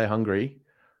humble, stay hungry.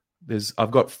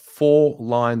 I've got 4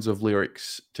 lines of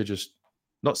lyrics to just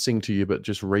not sing to you, but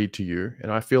just read to you.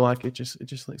 And I feel like it just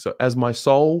so as my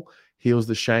soul heals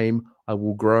the shame, I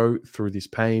will grow through this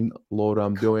pain. Lord,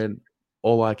 I'm doing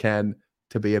all I can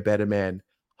to be a better man.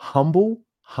 Humble,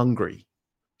 hungry,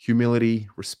 humility,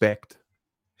 respect.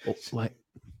 Like,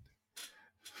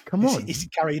 come on. He's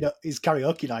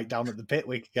karaoke night down at the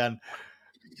Pitwick again.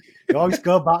 You always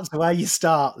go back to where you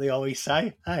start, they always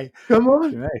say. Hey, come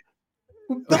on.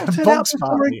 Belt it out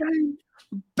before a game.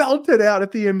 Belt it out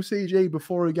at the MCG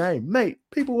before a game. Mate,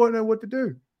 people won't know what to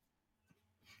do.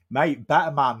 Mate,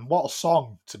 Better Man, what a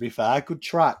song, to be fair. Good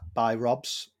track by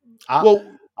Robs.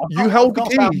 You held the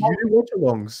key. You did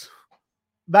watch-alongs.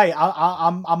 Mate,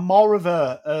 I'm more of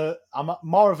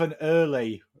an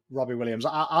early Robbie Williams.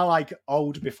 I like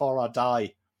Old Before I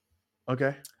Die.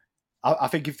 Okay. I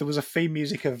think if there was a theme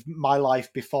music of my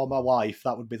life before my wife,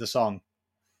 that would be the song.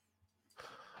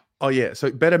 Oh, yeah.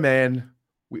 So Better Man,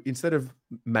 instead of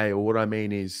male, what I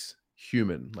mean is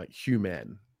human, like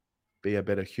human. Be a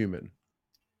better human.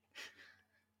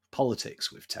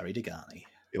 Politics with Terry Degani.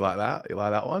 You like that? You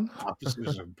like that one? I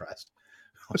was impressed.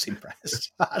 I was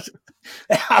impressed. I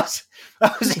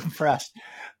was impressed.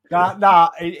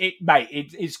 Mate,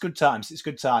 it's good times. It's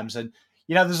good times. And,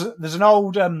 you know, there's an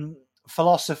old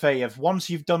philosophy of once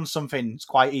you've done something, it's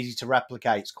quite easy to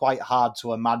replicate. It's quite hard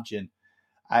to imagine.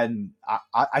 And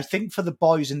I think for the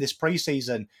boys in this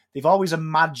preseason, they've always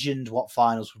imagined what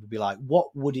finals would be like.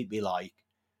 What would it be like?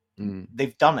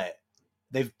 They've done it.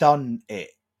 They've done it.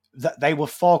 They were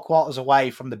 4 quarters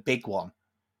away from the big one.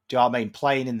 Do you know what I mean?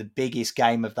 Playing in the biggest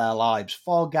game of their lives.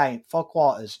 4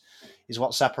 quarters is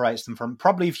what separates them from.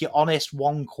 Probably, if you're honest,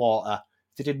 1 quarter.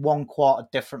 If they did 1 quarter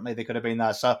differently, they could have been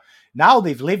there. So now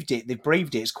they've lived it. They've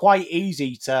breathed it. It's quite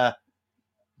easy to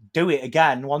do it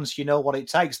again once you know what it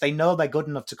takes. They know they're good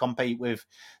enough to compete with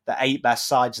the 8 best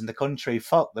sides in the country.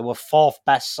 Fuck, they were 4th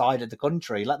best side of the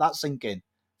country. Let that sink in.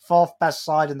 4th best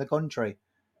side in the country.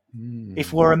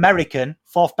 If we're American,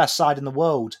 4th best side in the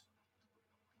world.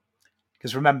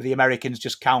 Because remember, the Americans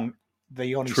just count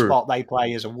the only spot they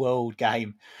play is a world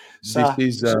game. So,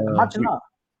 imagine that.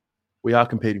 We are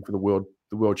competing for the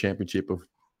world championship of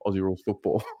Aussie rules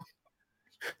football.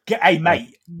 Hey,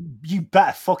 mate, you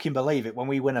better fucking believe it. When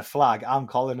we win a flag, I'm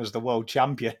calling us the world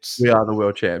champions. We are the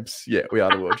world champs. Yeah, we are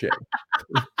the world champs.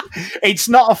 It's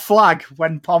not a flag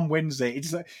when Pom wins it.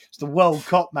 It's the World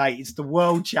Cup, mate. It's the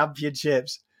World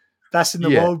Championships. Best in the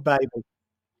world, baby.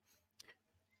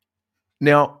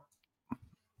 Now,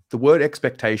 the word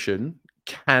expectation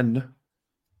can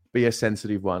be a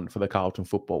sensitive one for the Carlton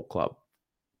Football Club,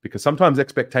 because sometimes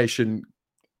expectation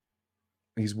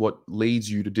is what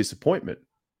leads you to disappointment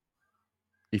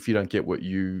if you don't get what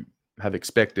you have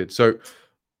expected. So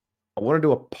I want to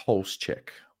do a pulse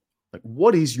check. Like,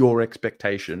 what is your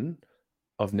expectation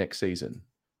of next season?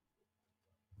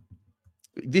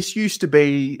 This used to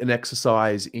be an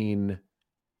exercise in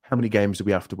how many games do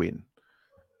we have to win.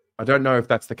 I don't know if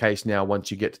that's the case now once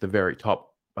you get to the very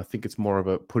top. I think it's more of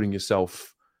a putting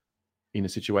yourself in a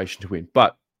situation to win.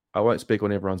 But I won't speak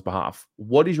on everyone's behalf.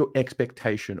 What is your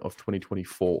expectation of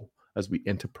 2024 as we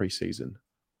enter preseason?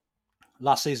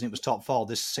 Last season it was top 4.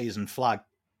 This season, flag.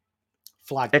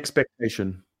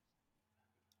 Expectation.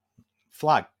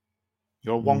 Flag.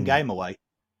 You're 1 game away.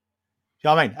 You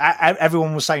know what I mean?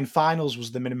 Everyone was saying finals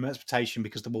was the minimum expectation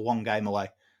because they were 1 game away.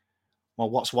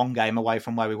 Well, what's 1 game away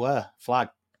from where we were? Flag.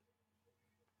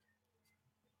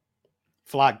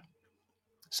 Flag.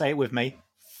 Say it with me.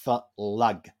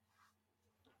 Flag.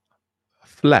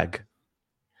 Flag.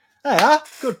 Yeah,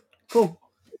 good, cool,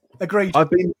 agreed.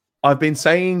 I've been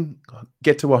saying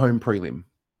get to a home prelim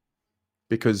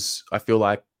because I feel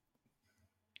like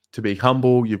to be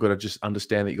humble, you've got to just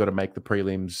understand that you've got to make the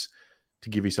prelims to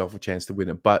give yourself a chance to win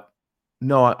it. But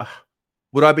no,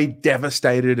 would I be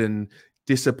devastated and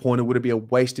disappointed? Would it be a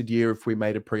wasted year if we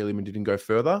made a prelim and didn't go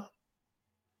further?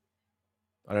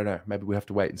 I don't know. Maybe we have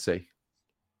to wait and see.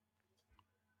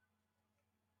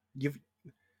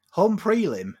 Home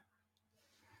prelim,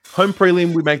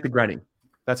 we make the granny.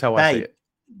 That's how I see it.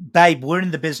 Babe, we're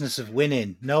in the business of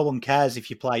winning. No one cares if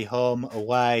you play home,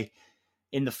 away,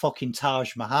 in the fucking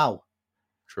Taj Mahal.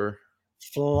 True.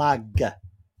 Flag.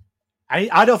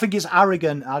 I don't think it's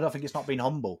arrogant. I don't think it's not being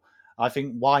humble. I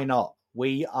think, why not?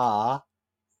 We are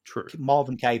more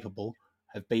than capable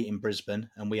of beating Brisbane,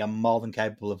 and we are more than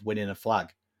capable of winning a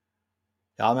flag.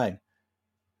 You know what I mean?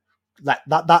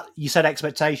 That you said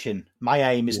expectation.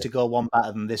 My aim is to go 1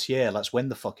 better than this year. Let's win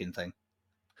the fucking thing.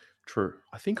 True.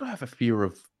 I think I have a fear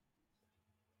of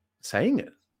saying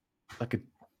it. Like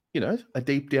a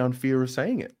deep down fear of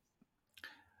saying it.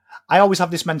 I always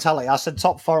have this mentality. I said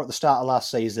top 4 at the start of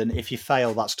last season. If you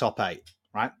fail, that's top 8,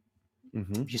 right?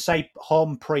 Mm-hmm. If you say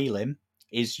home prelim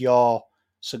is your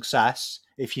success,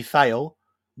 if you fail,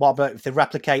 what about if they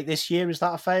replicate this year? Is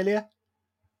that a failure?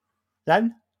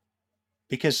 Then?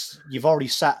 Because you've already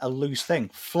set a loose thing.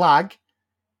 Flag,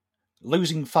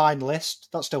 losing finalist,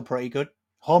 that's still pretty good.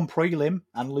 Home prelim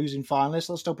and losing finalist,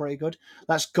 that's still pretty good.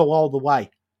 Let's go all the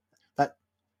way.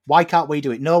 Why can't we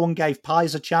do it? No one gave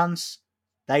Pies a chance.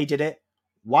 They did it.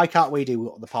 Why can't we do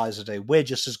what the Pies do? We're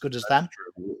just as good as them.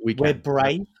 We're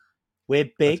brave.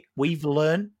 We're big. We've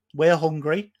learned. We're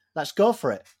hungry. Let's go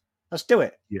for it. Let's do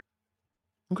it. Yeah.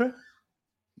 Okay.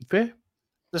 Fair.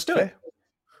 Let's do it.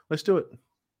 Let's do it.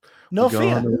 No fear.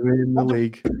 We're gonna win the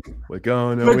league. We're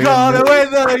gonna win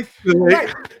the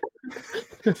league.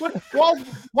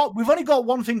 What? We've only got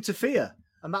one thing to fear,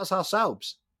 and that's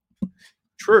ourselves.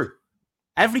 True.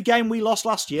 Every game we lost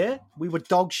last year, we were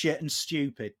dog shit and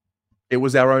stupid. It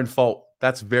was our own fault.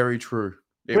 That's very true.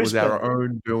 It was our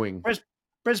own doing.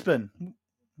 Brisbane,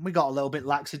 we got a little bit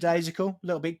lackadaisical, a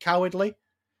little bit cowardly,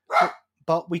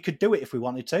 but we could do it if we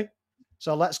wanted to.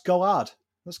 So let's go hard.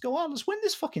 Let's go on. Let's win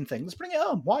this fucking thing. Let's bring it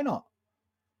home. Why not?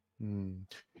 Do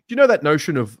you know that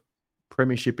notion of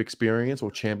premiership experience or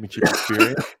championship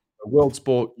experience? A world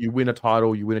sport, you win a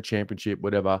title, you win a championship,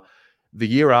 whatever. the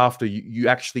year after, you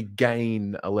actually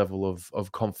gain a level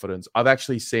of confidence. I've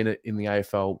actually seen it in the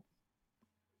AFL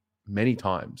many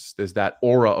times. There's that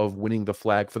aura of winning the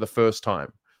flag for the first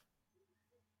time.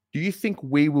 Do you think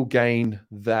we will gain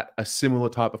a similar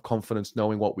type of confidence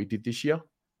knowing what we did this year?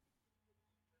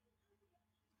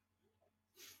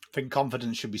 I think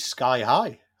confidence should be sky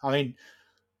high. I mean,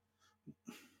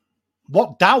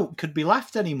 what doubt could be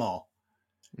left anymore?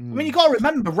 I mean, you got to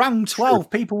remember, round 12,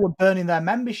 people were burning their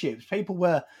memberships. People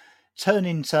were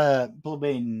turning to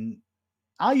blooming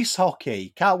ice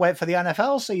hockey. Can't wait for the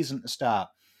NFL season to start.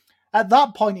 At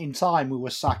that point in time, we were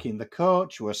sacking the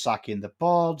coach, we were sacking the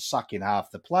board, sacking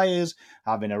half the players,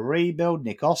 having a rebuild.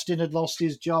 Nick Austin had lost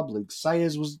his job. Luke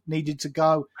Sayers needed to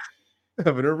go.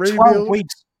 Having a rebuild? 12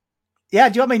 weeks. Yeah,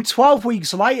 do you know what I mean? 12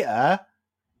 weeks later,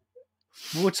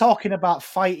 we were talking about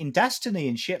fighting destiny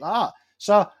and shit like that.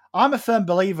 So I'm a firm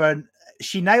believer, and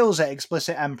she nails it,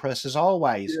 Explicit Empress, as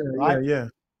always. Yeah, right? Yeah.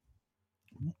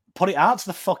 Put it out to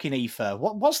the fucking ether.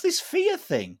 What's this fear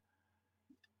thing?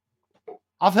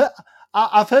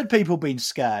 I've heard people being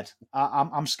scared.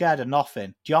 I'm scared of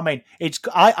nothing. Do you know what I mean?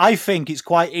 I think it's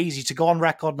quite easy to go on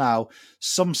record now.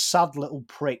 Some sad little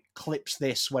prick clips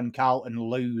this when Carlton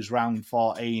lose round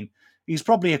 14. He's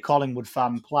probably a Collingwood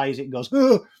fan, plays it and goes,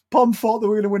 "Oh, Pom thought they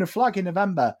were going to win a flag in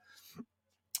November."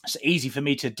 It's easy for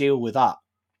me to deal with that,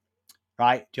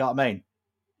 right? Do you know what I mean?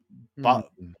 But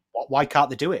why can't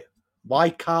they do it?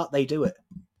 Why can't they do it?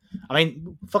 I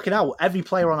mean, fucking hell, every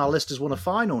player on our list has won a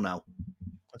final now.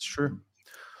 That's true.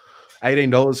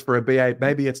 $18 for a B8.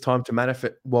 Maybe it's time to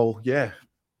manifest. Well, yeah.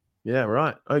 Yeah,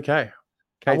 right. Okay.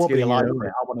 I won't be alive for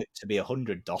it. I want it to be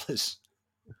 $100.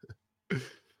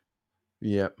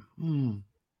 Yeah.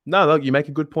 No, look, you make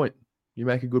a good point.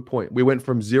 We went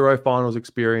from 0 finals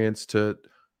experience to,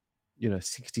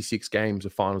 66 games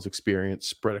of finals experience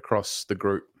spread across the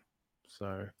group.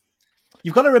 So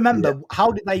you've got to remember,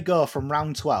 how did they go from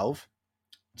round 12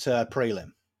 to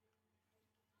prelim?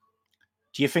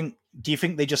 Do you think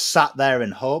they just sat there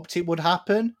and hoped it would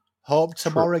happen? Hoped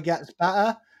tomorrow gets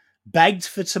better? Begged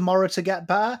for tomorrow to get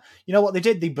better? You know what they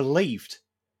did? They believed.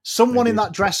 Someone in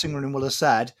that dressing room will have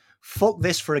said, "Fuck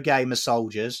this for a game of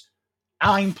soldiers.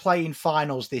 I'm playing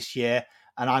finals this year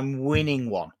and I'm winning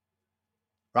one."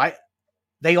 Right?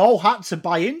 They all had to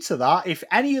buy into that. If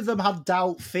any of them had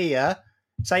doubt, fear,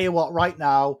 tell you what, right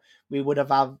now, we'd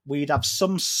have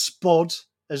some spud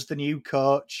as the new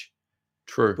coach.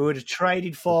 True. We would have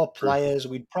traded 4 players.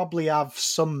 We'd probably have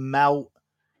some melt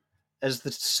as the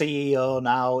CEO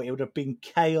now. It would have been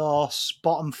chaos,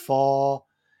 bottom 4.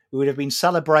 We would have been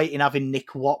celebrating having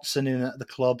Nick Watson in at the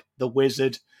club, the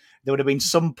Wizard. There would have been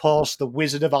some post, the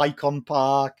Wizard of Icon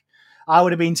Park. I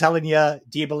would have been telling you,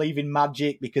 do you believe in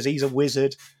magic? Because he's a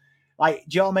wizard. Like,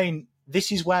 do you know what I mean?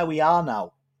 This is where we are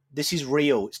now. This is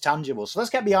real. It's tangible. So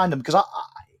let's get behind them, because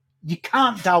you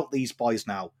can't doubt these boys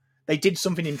now. They did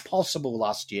something impossible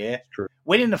last year. True.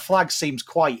 Winning the flag seems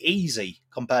quite easy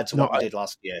compared to what we did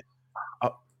last year.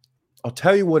 I'll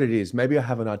tell you what it is. Maybe I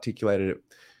haven't articulated it.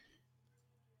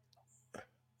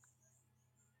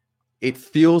 It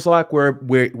feels like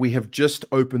we have just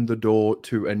opened the door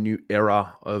to a new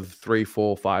era of 3,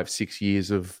 4, 5, 6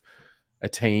 years of a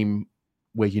team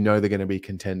where they're going to be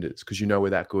contenders because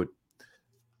we're that good.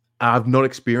 I've not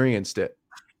experienced it,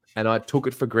 and I took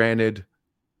it for granted.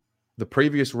 The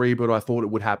previous rebuild, I thought it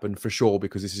would happen for sure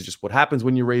because this is just what happens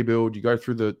when you rebuild. You go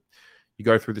through the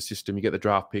system, you get the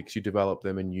draft picks, you develop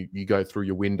them, and you go through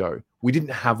your window. We didn't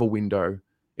have a window.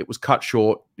 It was cut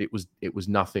short. It was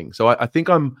nothing. So I think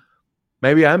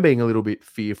maybe I'm being a little bit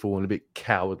fearful and a bit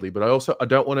cowardly, but I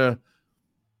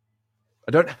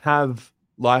don't have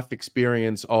life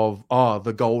experience of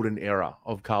the golden era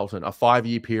of Carlton, a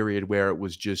 5-year period where it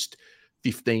was just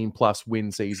 15 plus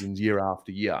win seasons year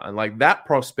after year. And like that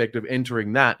prospect of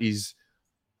entering that is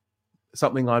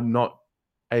something I'm not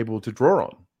able to draw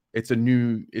on. It's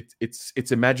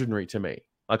it's imaginary to me.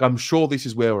 Like, I'm sure this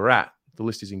is where we're at. The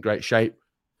list is in great shape.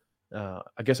 I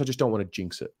guess I just don't want to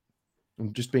jinx it.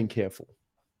 I'm just being careful.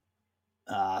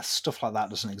 Stuff like that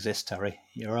doesn't exist, Terry.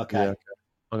 You're okay. Yeah, okay.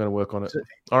 I'm going to work on it.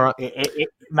 All right.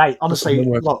 Mate, honestly,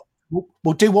 look,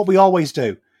 we'll do what we always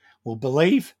do. We'll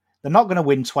believe. They're not going to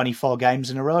win 24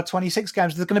 games in a row, 26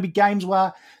 games. There's going to be games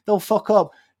where they'll fuck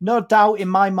up. No doubt in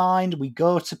my mind, we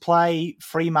go to play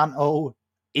Fremantle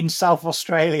in South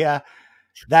Australia.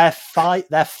 They're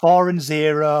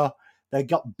 4-0. They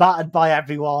got battered by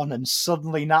everyone, and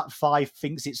suddenly Nat 5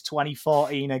 thinks it's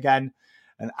 2014 again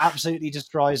and absolutely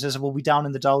destroys us, and we'll be down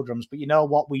in the doldrums. But you know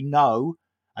what we know,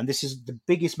 and this is the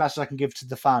biggest message I can give to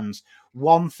the fans.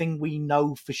 One thing we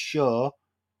know for sure,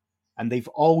 and they've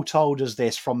all told us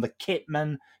this, from the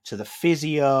kitman to the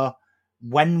physio,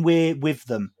 when we're with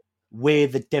them, we're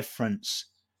the difference.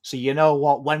 So you know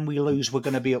what? When we lose, we're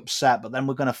going to be upset, but then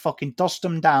we're going to fucking dust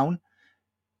them down,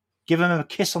 give them a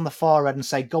kiss on the forehead, and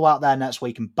say, "Go out there next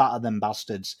week and batter them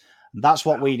bastards." And that's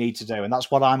what we need to do, and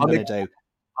that's what I'm going to do.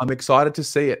 I'm excited to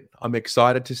see it. I'm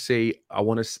excited to see. I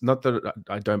want to, not that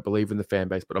I don't believe in the fan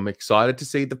base, but I'm excited to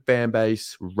see the fan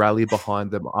base rally behind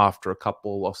them after a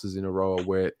couple of losses in a row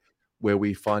where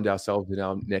we find ourselves in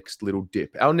our next little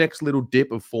dip. Our next little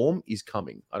dip of form is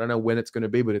coming. I don't know when it's going to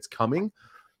be, but it's coming.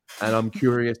 And I'm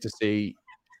curious to see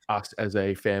us as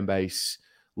a fan base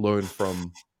learn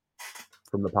from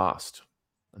the past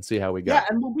and see how we go. Yeah,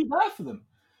 and we'll be there for them,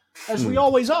 as we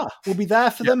always are. We'll be there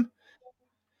for them,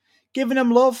 giving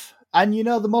them love. And you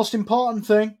know, the most important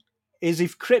thing is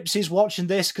if Cripps is watching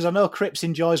this, because I know Cripps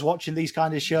enjoys watching these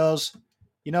kind of shows.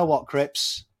 You know what,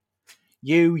 Cripps?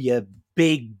 You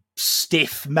big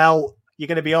stiff melt. You're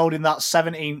going to be holding that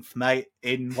 17th, mate,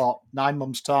 in 9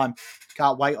 months' time.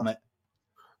 Can't wait on it.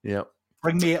 Yeah.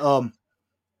 Bring me it home.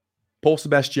 Paul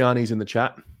Sebastiani's in the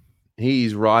chat.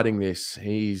 He's writing this.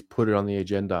 He's put it on the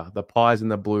agenda. The Pies and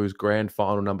the Blues grand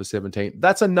final number 17.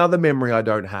 That's another memory I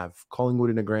don't have. Collingwood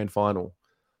in a grand final.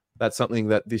 That's something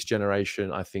that this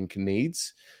generation, I think,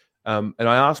 needs. And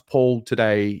I asked Paul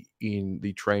today in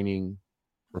the training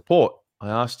report, I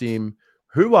asked him,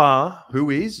 who are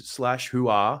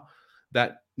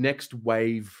that next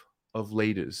wave of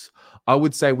leaders? I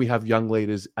would say we have young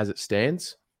leaders as it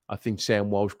stands. I think Sam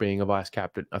Walsh being a vice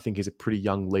captain, I think he's a pretty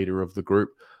young leader of the group.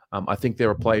 I think there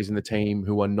are players in the team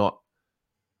who are not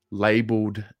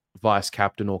labeled vice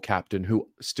captain or captain who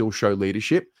still show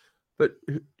leadership. But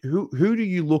who do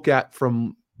you look at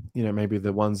from, maybe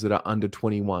the ones that are under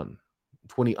 21,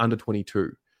 under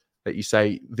 22, that you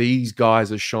say these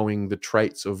guys are showing the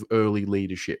traits of early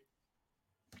leadership?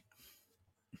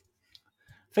 I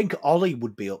think Ollie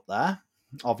would be up there,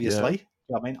 obviously.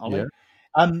 Yeah. Ollie.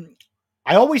 Yeah.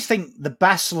 I always think the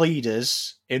best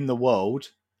leaders in the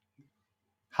world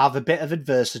have a bit of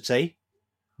adversity,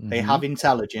 they have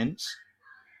intelligence,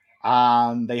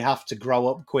 and they have to grow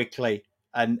up quickly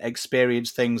and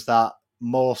experience things that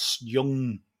most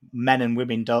young men and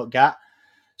women don't get.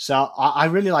 So I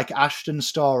really like Ashton's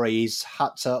story. He's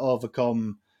had to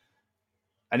overcome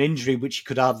an injury which he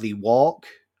could hardly walk,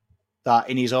 that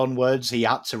in his own words, he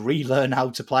had to relearn how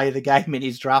to play the game in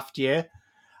his draft year.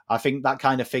 I think that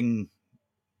kind of thing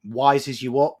wises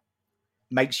you up,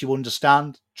 makes you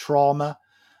understand trauma,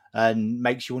 and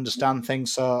makes you understand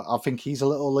things. So I think he's a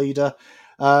little leader.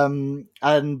 And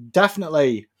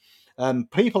definitely,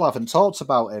 people haven't talked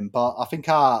about him, but I think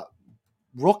our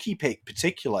rookie pick,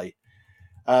 particularly,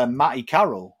 Matty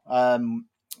Carroll,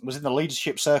 was in the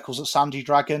leadership circles at Sandy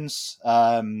Dragons.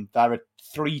 They're a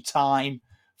 3-time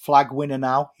flag winner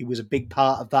now. He was a big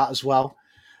part of that as well.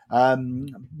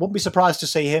 Wouldn't be surprised to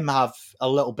see him have a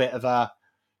little bit of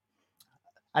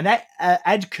an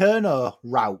Ed Kerner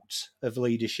route of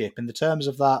leadership in the terms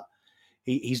of that.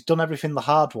 He's done everything the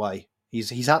hard way.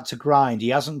 He's had to grind. He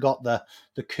hasn't got the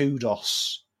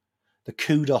kudos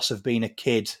of being a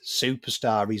kid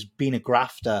superstar. He's been a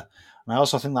grafter. And I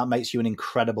also think that makes you an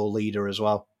incredible leader as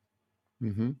well.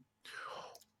 Mm-hmm.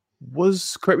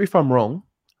 Correct me if I'm wrong,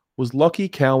 was Lockie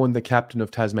Cowan the captain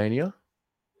of Tasmania?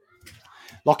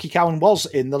 Lockie Cowan was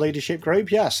in the leadership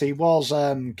group. Yes, he was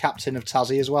captain of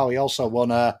Tassie as well. He also won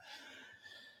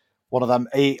one of them.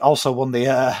 He also won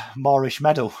the Moorish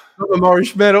medal. Not the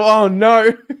Moorish medal. Oh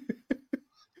no!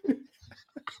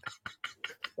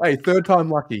 Hey, third time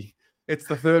lucky. It's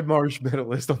the third Moorish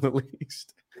medalist on the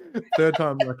list. Third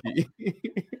time lucky.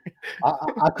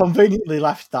 I conveniently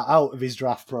left that out of his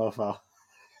draft profile.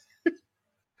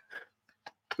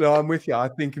 No, I'm with you. I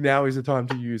think now is the time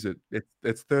to use it.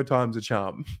 It's third time's a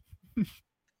charm.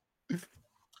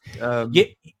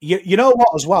 You know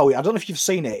what as well? I don't know if you've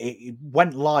seen it. It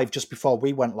went live just before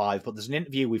we went live, but there's an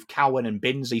interview with Cowan and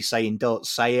Binsey saying "Don't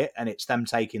say it," and it's them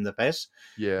taking the piss.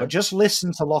 Yeah. But just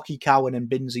listen to Lockie Cowan and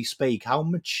Binsey speak. How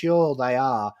mature they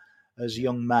are as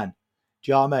young men.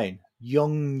 Do you know what I mean?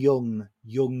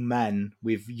 Young men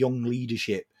with young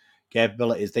leadership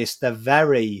capabilities. They're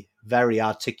very, very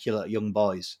articulate young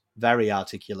boys. Very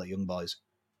articulate young boys.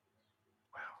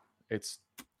 Wow.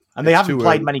 And they haven't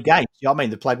played many games. You know what I mean?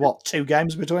 They've played, 2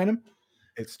 games between them?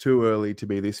 It's too early to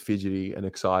be this fidgety and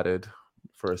excited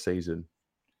for a season.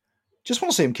 Just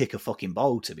want to see him kick a fucking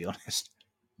ball, to be honest.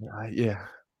 Yeah.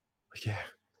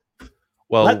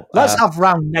 Well, let's have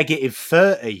round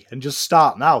 -30 and just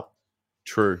start now.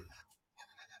 True.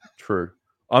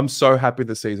 I'm so happy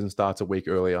the season starts a week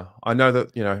earlier. I know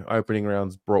that, opening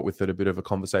rounds brought with it a bit of a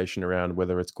conversation around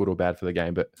whether it's good or bad for the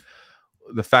game, but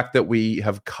the fact that we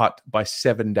have cut by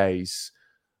 7 days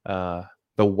the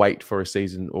wait for a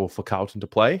season or for Carlton to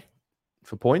play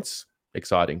for points.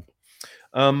 Exciting.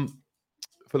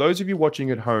 For those of you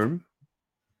watching at home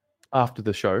after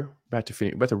the show, about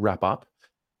to wrap up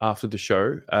after the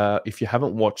show. If you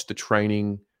haven't watched the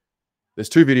training, there's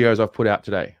 2 videos I've put out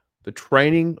today. The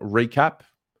training recap,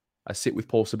 I sit with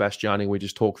Paul Sebastiani. We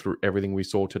just talk through everything we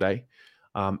saw today.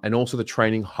 And also the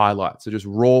training highlights. So just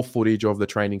raw footage of the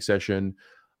training session.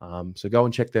 So go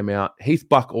and check them out. Heath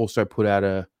Buck also put out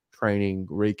a training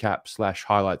recap /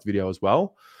 highlights video as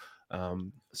well.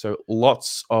 So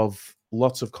lots of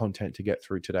content to get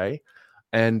through today.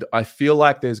 And I feel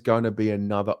like there's going to be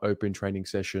another open training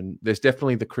session. There's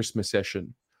definitely the Christmas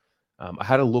session. I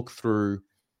had a look through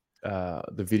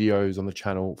the videos on the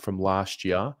channel from last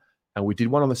year, and we did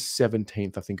one on the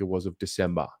 17th, I think it was, of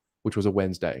December, which was a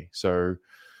Wednesday. So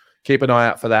keep an eye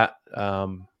out for that.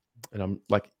 And I'm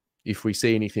like, if we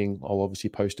see anything, I'll obviously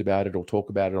post about it or talk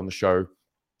about it on the show.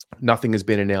 Nothing has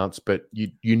been announced, but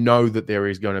you know that there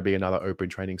is going to be another open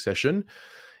training session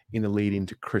in the lead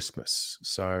into Christmas.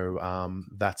 So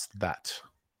that's that.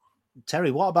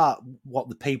 Terry, what about what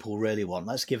the people really want?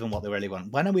 Let's give them what they really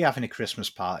want. When are we having a Christmas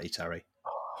party, Terry?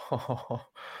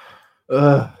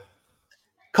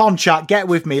 Con chat, get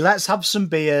with me. Let's have some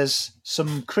beers,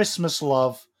 some Christmas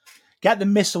love. Get the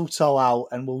mistletoe out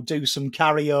and we'll do some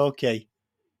karaoke.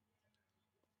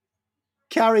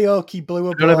 Karaoke Blue.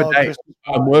 I don't have a date.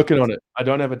 I'm working on it. I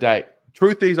don't have a date.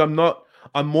 Truth is, I'm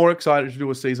more excited to do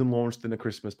a season launch than a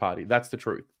Christmas party. That's the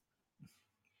truth.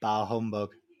 Bar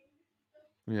humbug.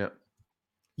 Yeah.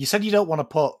 You said you don't want to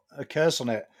put a curse on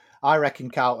it. I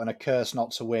reckon Carlton a curse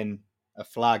not to win a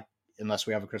flag unless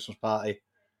we have a Christmas party.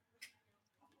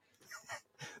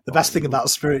 The best thing about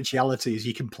spirituality is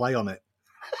you can play on it.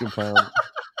 You can play on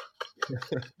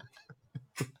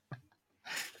it.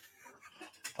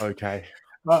 Okay.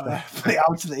 Right, put it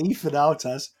out to the ether now,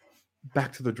 Taz.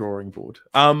 Back to the drawing board.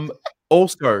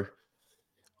 Also,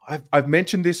 I've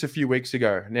mentioned this a few weeks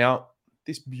ago. Now,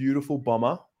 this beautiful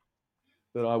bomber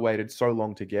that I waited so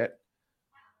long to get,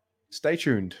 stay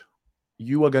tuned.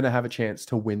 You are going to have a chance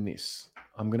to win this.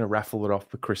 I'm going to raffle it off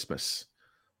for Christmas.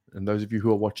 And those of you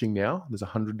who are watching now, there's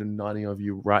 190 of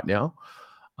you right now,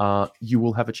 you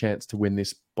will have a chance to win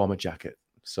this bomber jacket.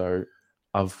 So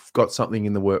I've got something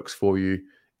in the works for you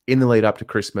in the lead up to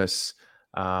Christmas.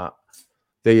 There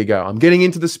you go. I'm getting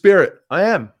into the spirit. I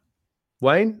am.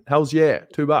 Wayne, hell's yeah.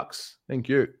 $2. Thank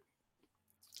you.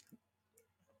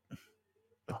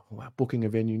 Oh, wow. Booking a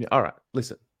venue. All right.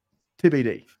 Listen.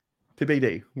 TBD.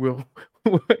 We'll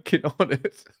work it on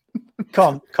it.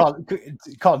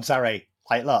 Sorry.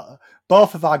 Like, look,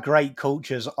 both of our great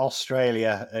cultures,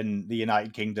 Australia and the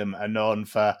United Kingdom, are known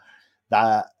for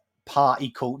that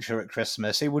party culture at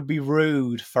Christmas. It would be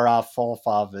rude for our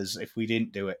forefathers if we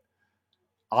didn't do it,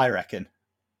 I reckon.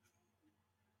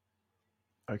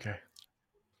 Okay.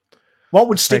 What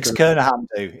would Sticks Kernahan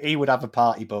do? He would have a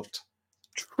party booked.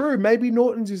 True. Maybe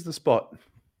Norton's is the spot.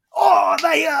 Oh,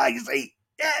 they are, you see.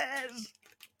 Yes.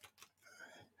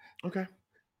 Okay.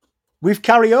 With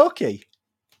karaoke.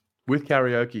 With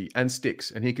karaoke and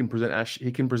Sticks. And he can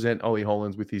present Ollie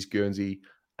Hollands with his Guernsey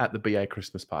at the BA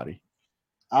Christmas party.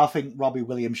 I think Robbie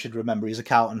Williams should remember he's a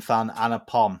Carlton fan and a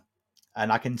Pom.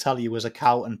 And I can tell you, as a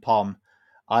Carlton Pom,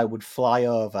 I would fly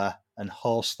over and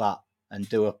host that and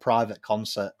do a private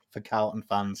concert for Carlton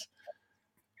fans.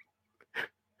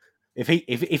 If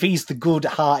he's the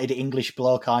good-hearted English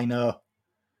bloke I know,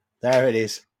 there it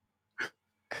is.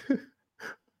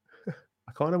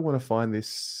 I kind of want to find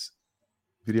this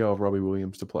video of Robbie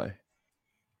Williams to play.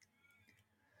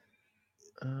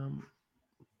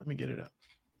 Let me get it up.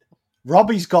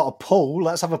 Robbie's got a pool.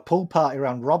 Let's have a pool party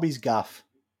around Robbie's gaff.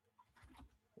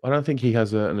 I don't think he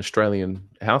has an Australian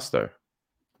house, though.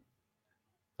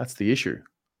 That's the issue.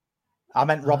 I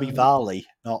meant Robbie Varley,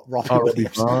 not Robbie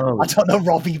Williams. Robbie I don't know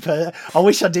Robbie, but I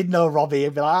wish I did know Robbie.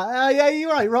 He'd be like, oh, yeah,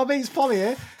 you're right, Robbie, it's Pommy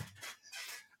here.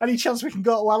 Any chance we can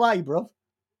go to LA, bro?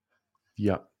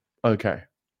 Yeah. Okay.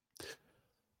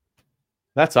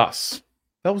 That's us.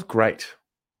 That was great.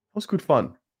 That was good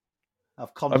fun.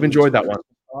 I've enjoyed that one.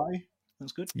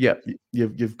 That's good. Yeah,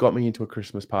 you've got me into a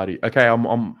Christmas party. Okay,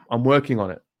 I'm working on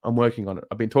it.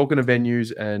 I've been talking to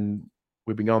venues and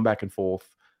we've been going back and forth.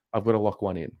 I've got to lock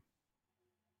one in.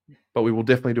 But we will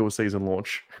definitely do a season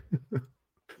launch.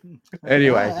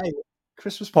 Anyway, hey,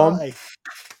 Christmas party.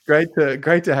 Pom,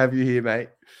 great to have you here, mate.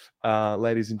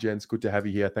 Ladies and gents, good to have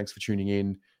you here. Thanks for tuning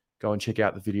in. Go and check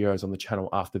out the videos on the channel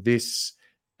after this.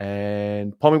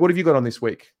 And Pommy, what have you got on this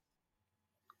week?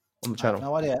 on the channel?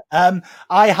 No idea.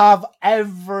 I have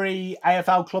every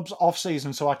AFL club's off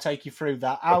season, so I take you through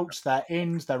their outs, their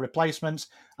ins, their replacements,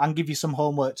 and give you some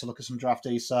homework to look at some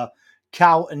draftees. So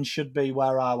Carlton should be,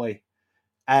 where are we?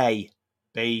 A,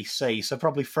 B, C. So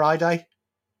probably Friday.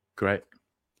 Great.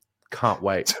 Can't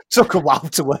wait. Took a while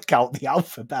to work out the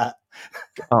alphabet.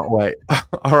 Can't wait.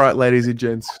 All right, ladies and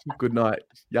gents. Good night.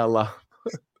 Yalla.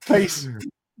 Peace.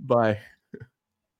 Bye.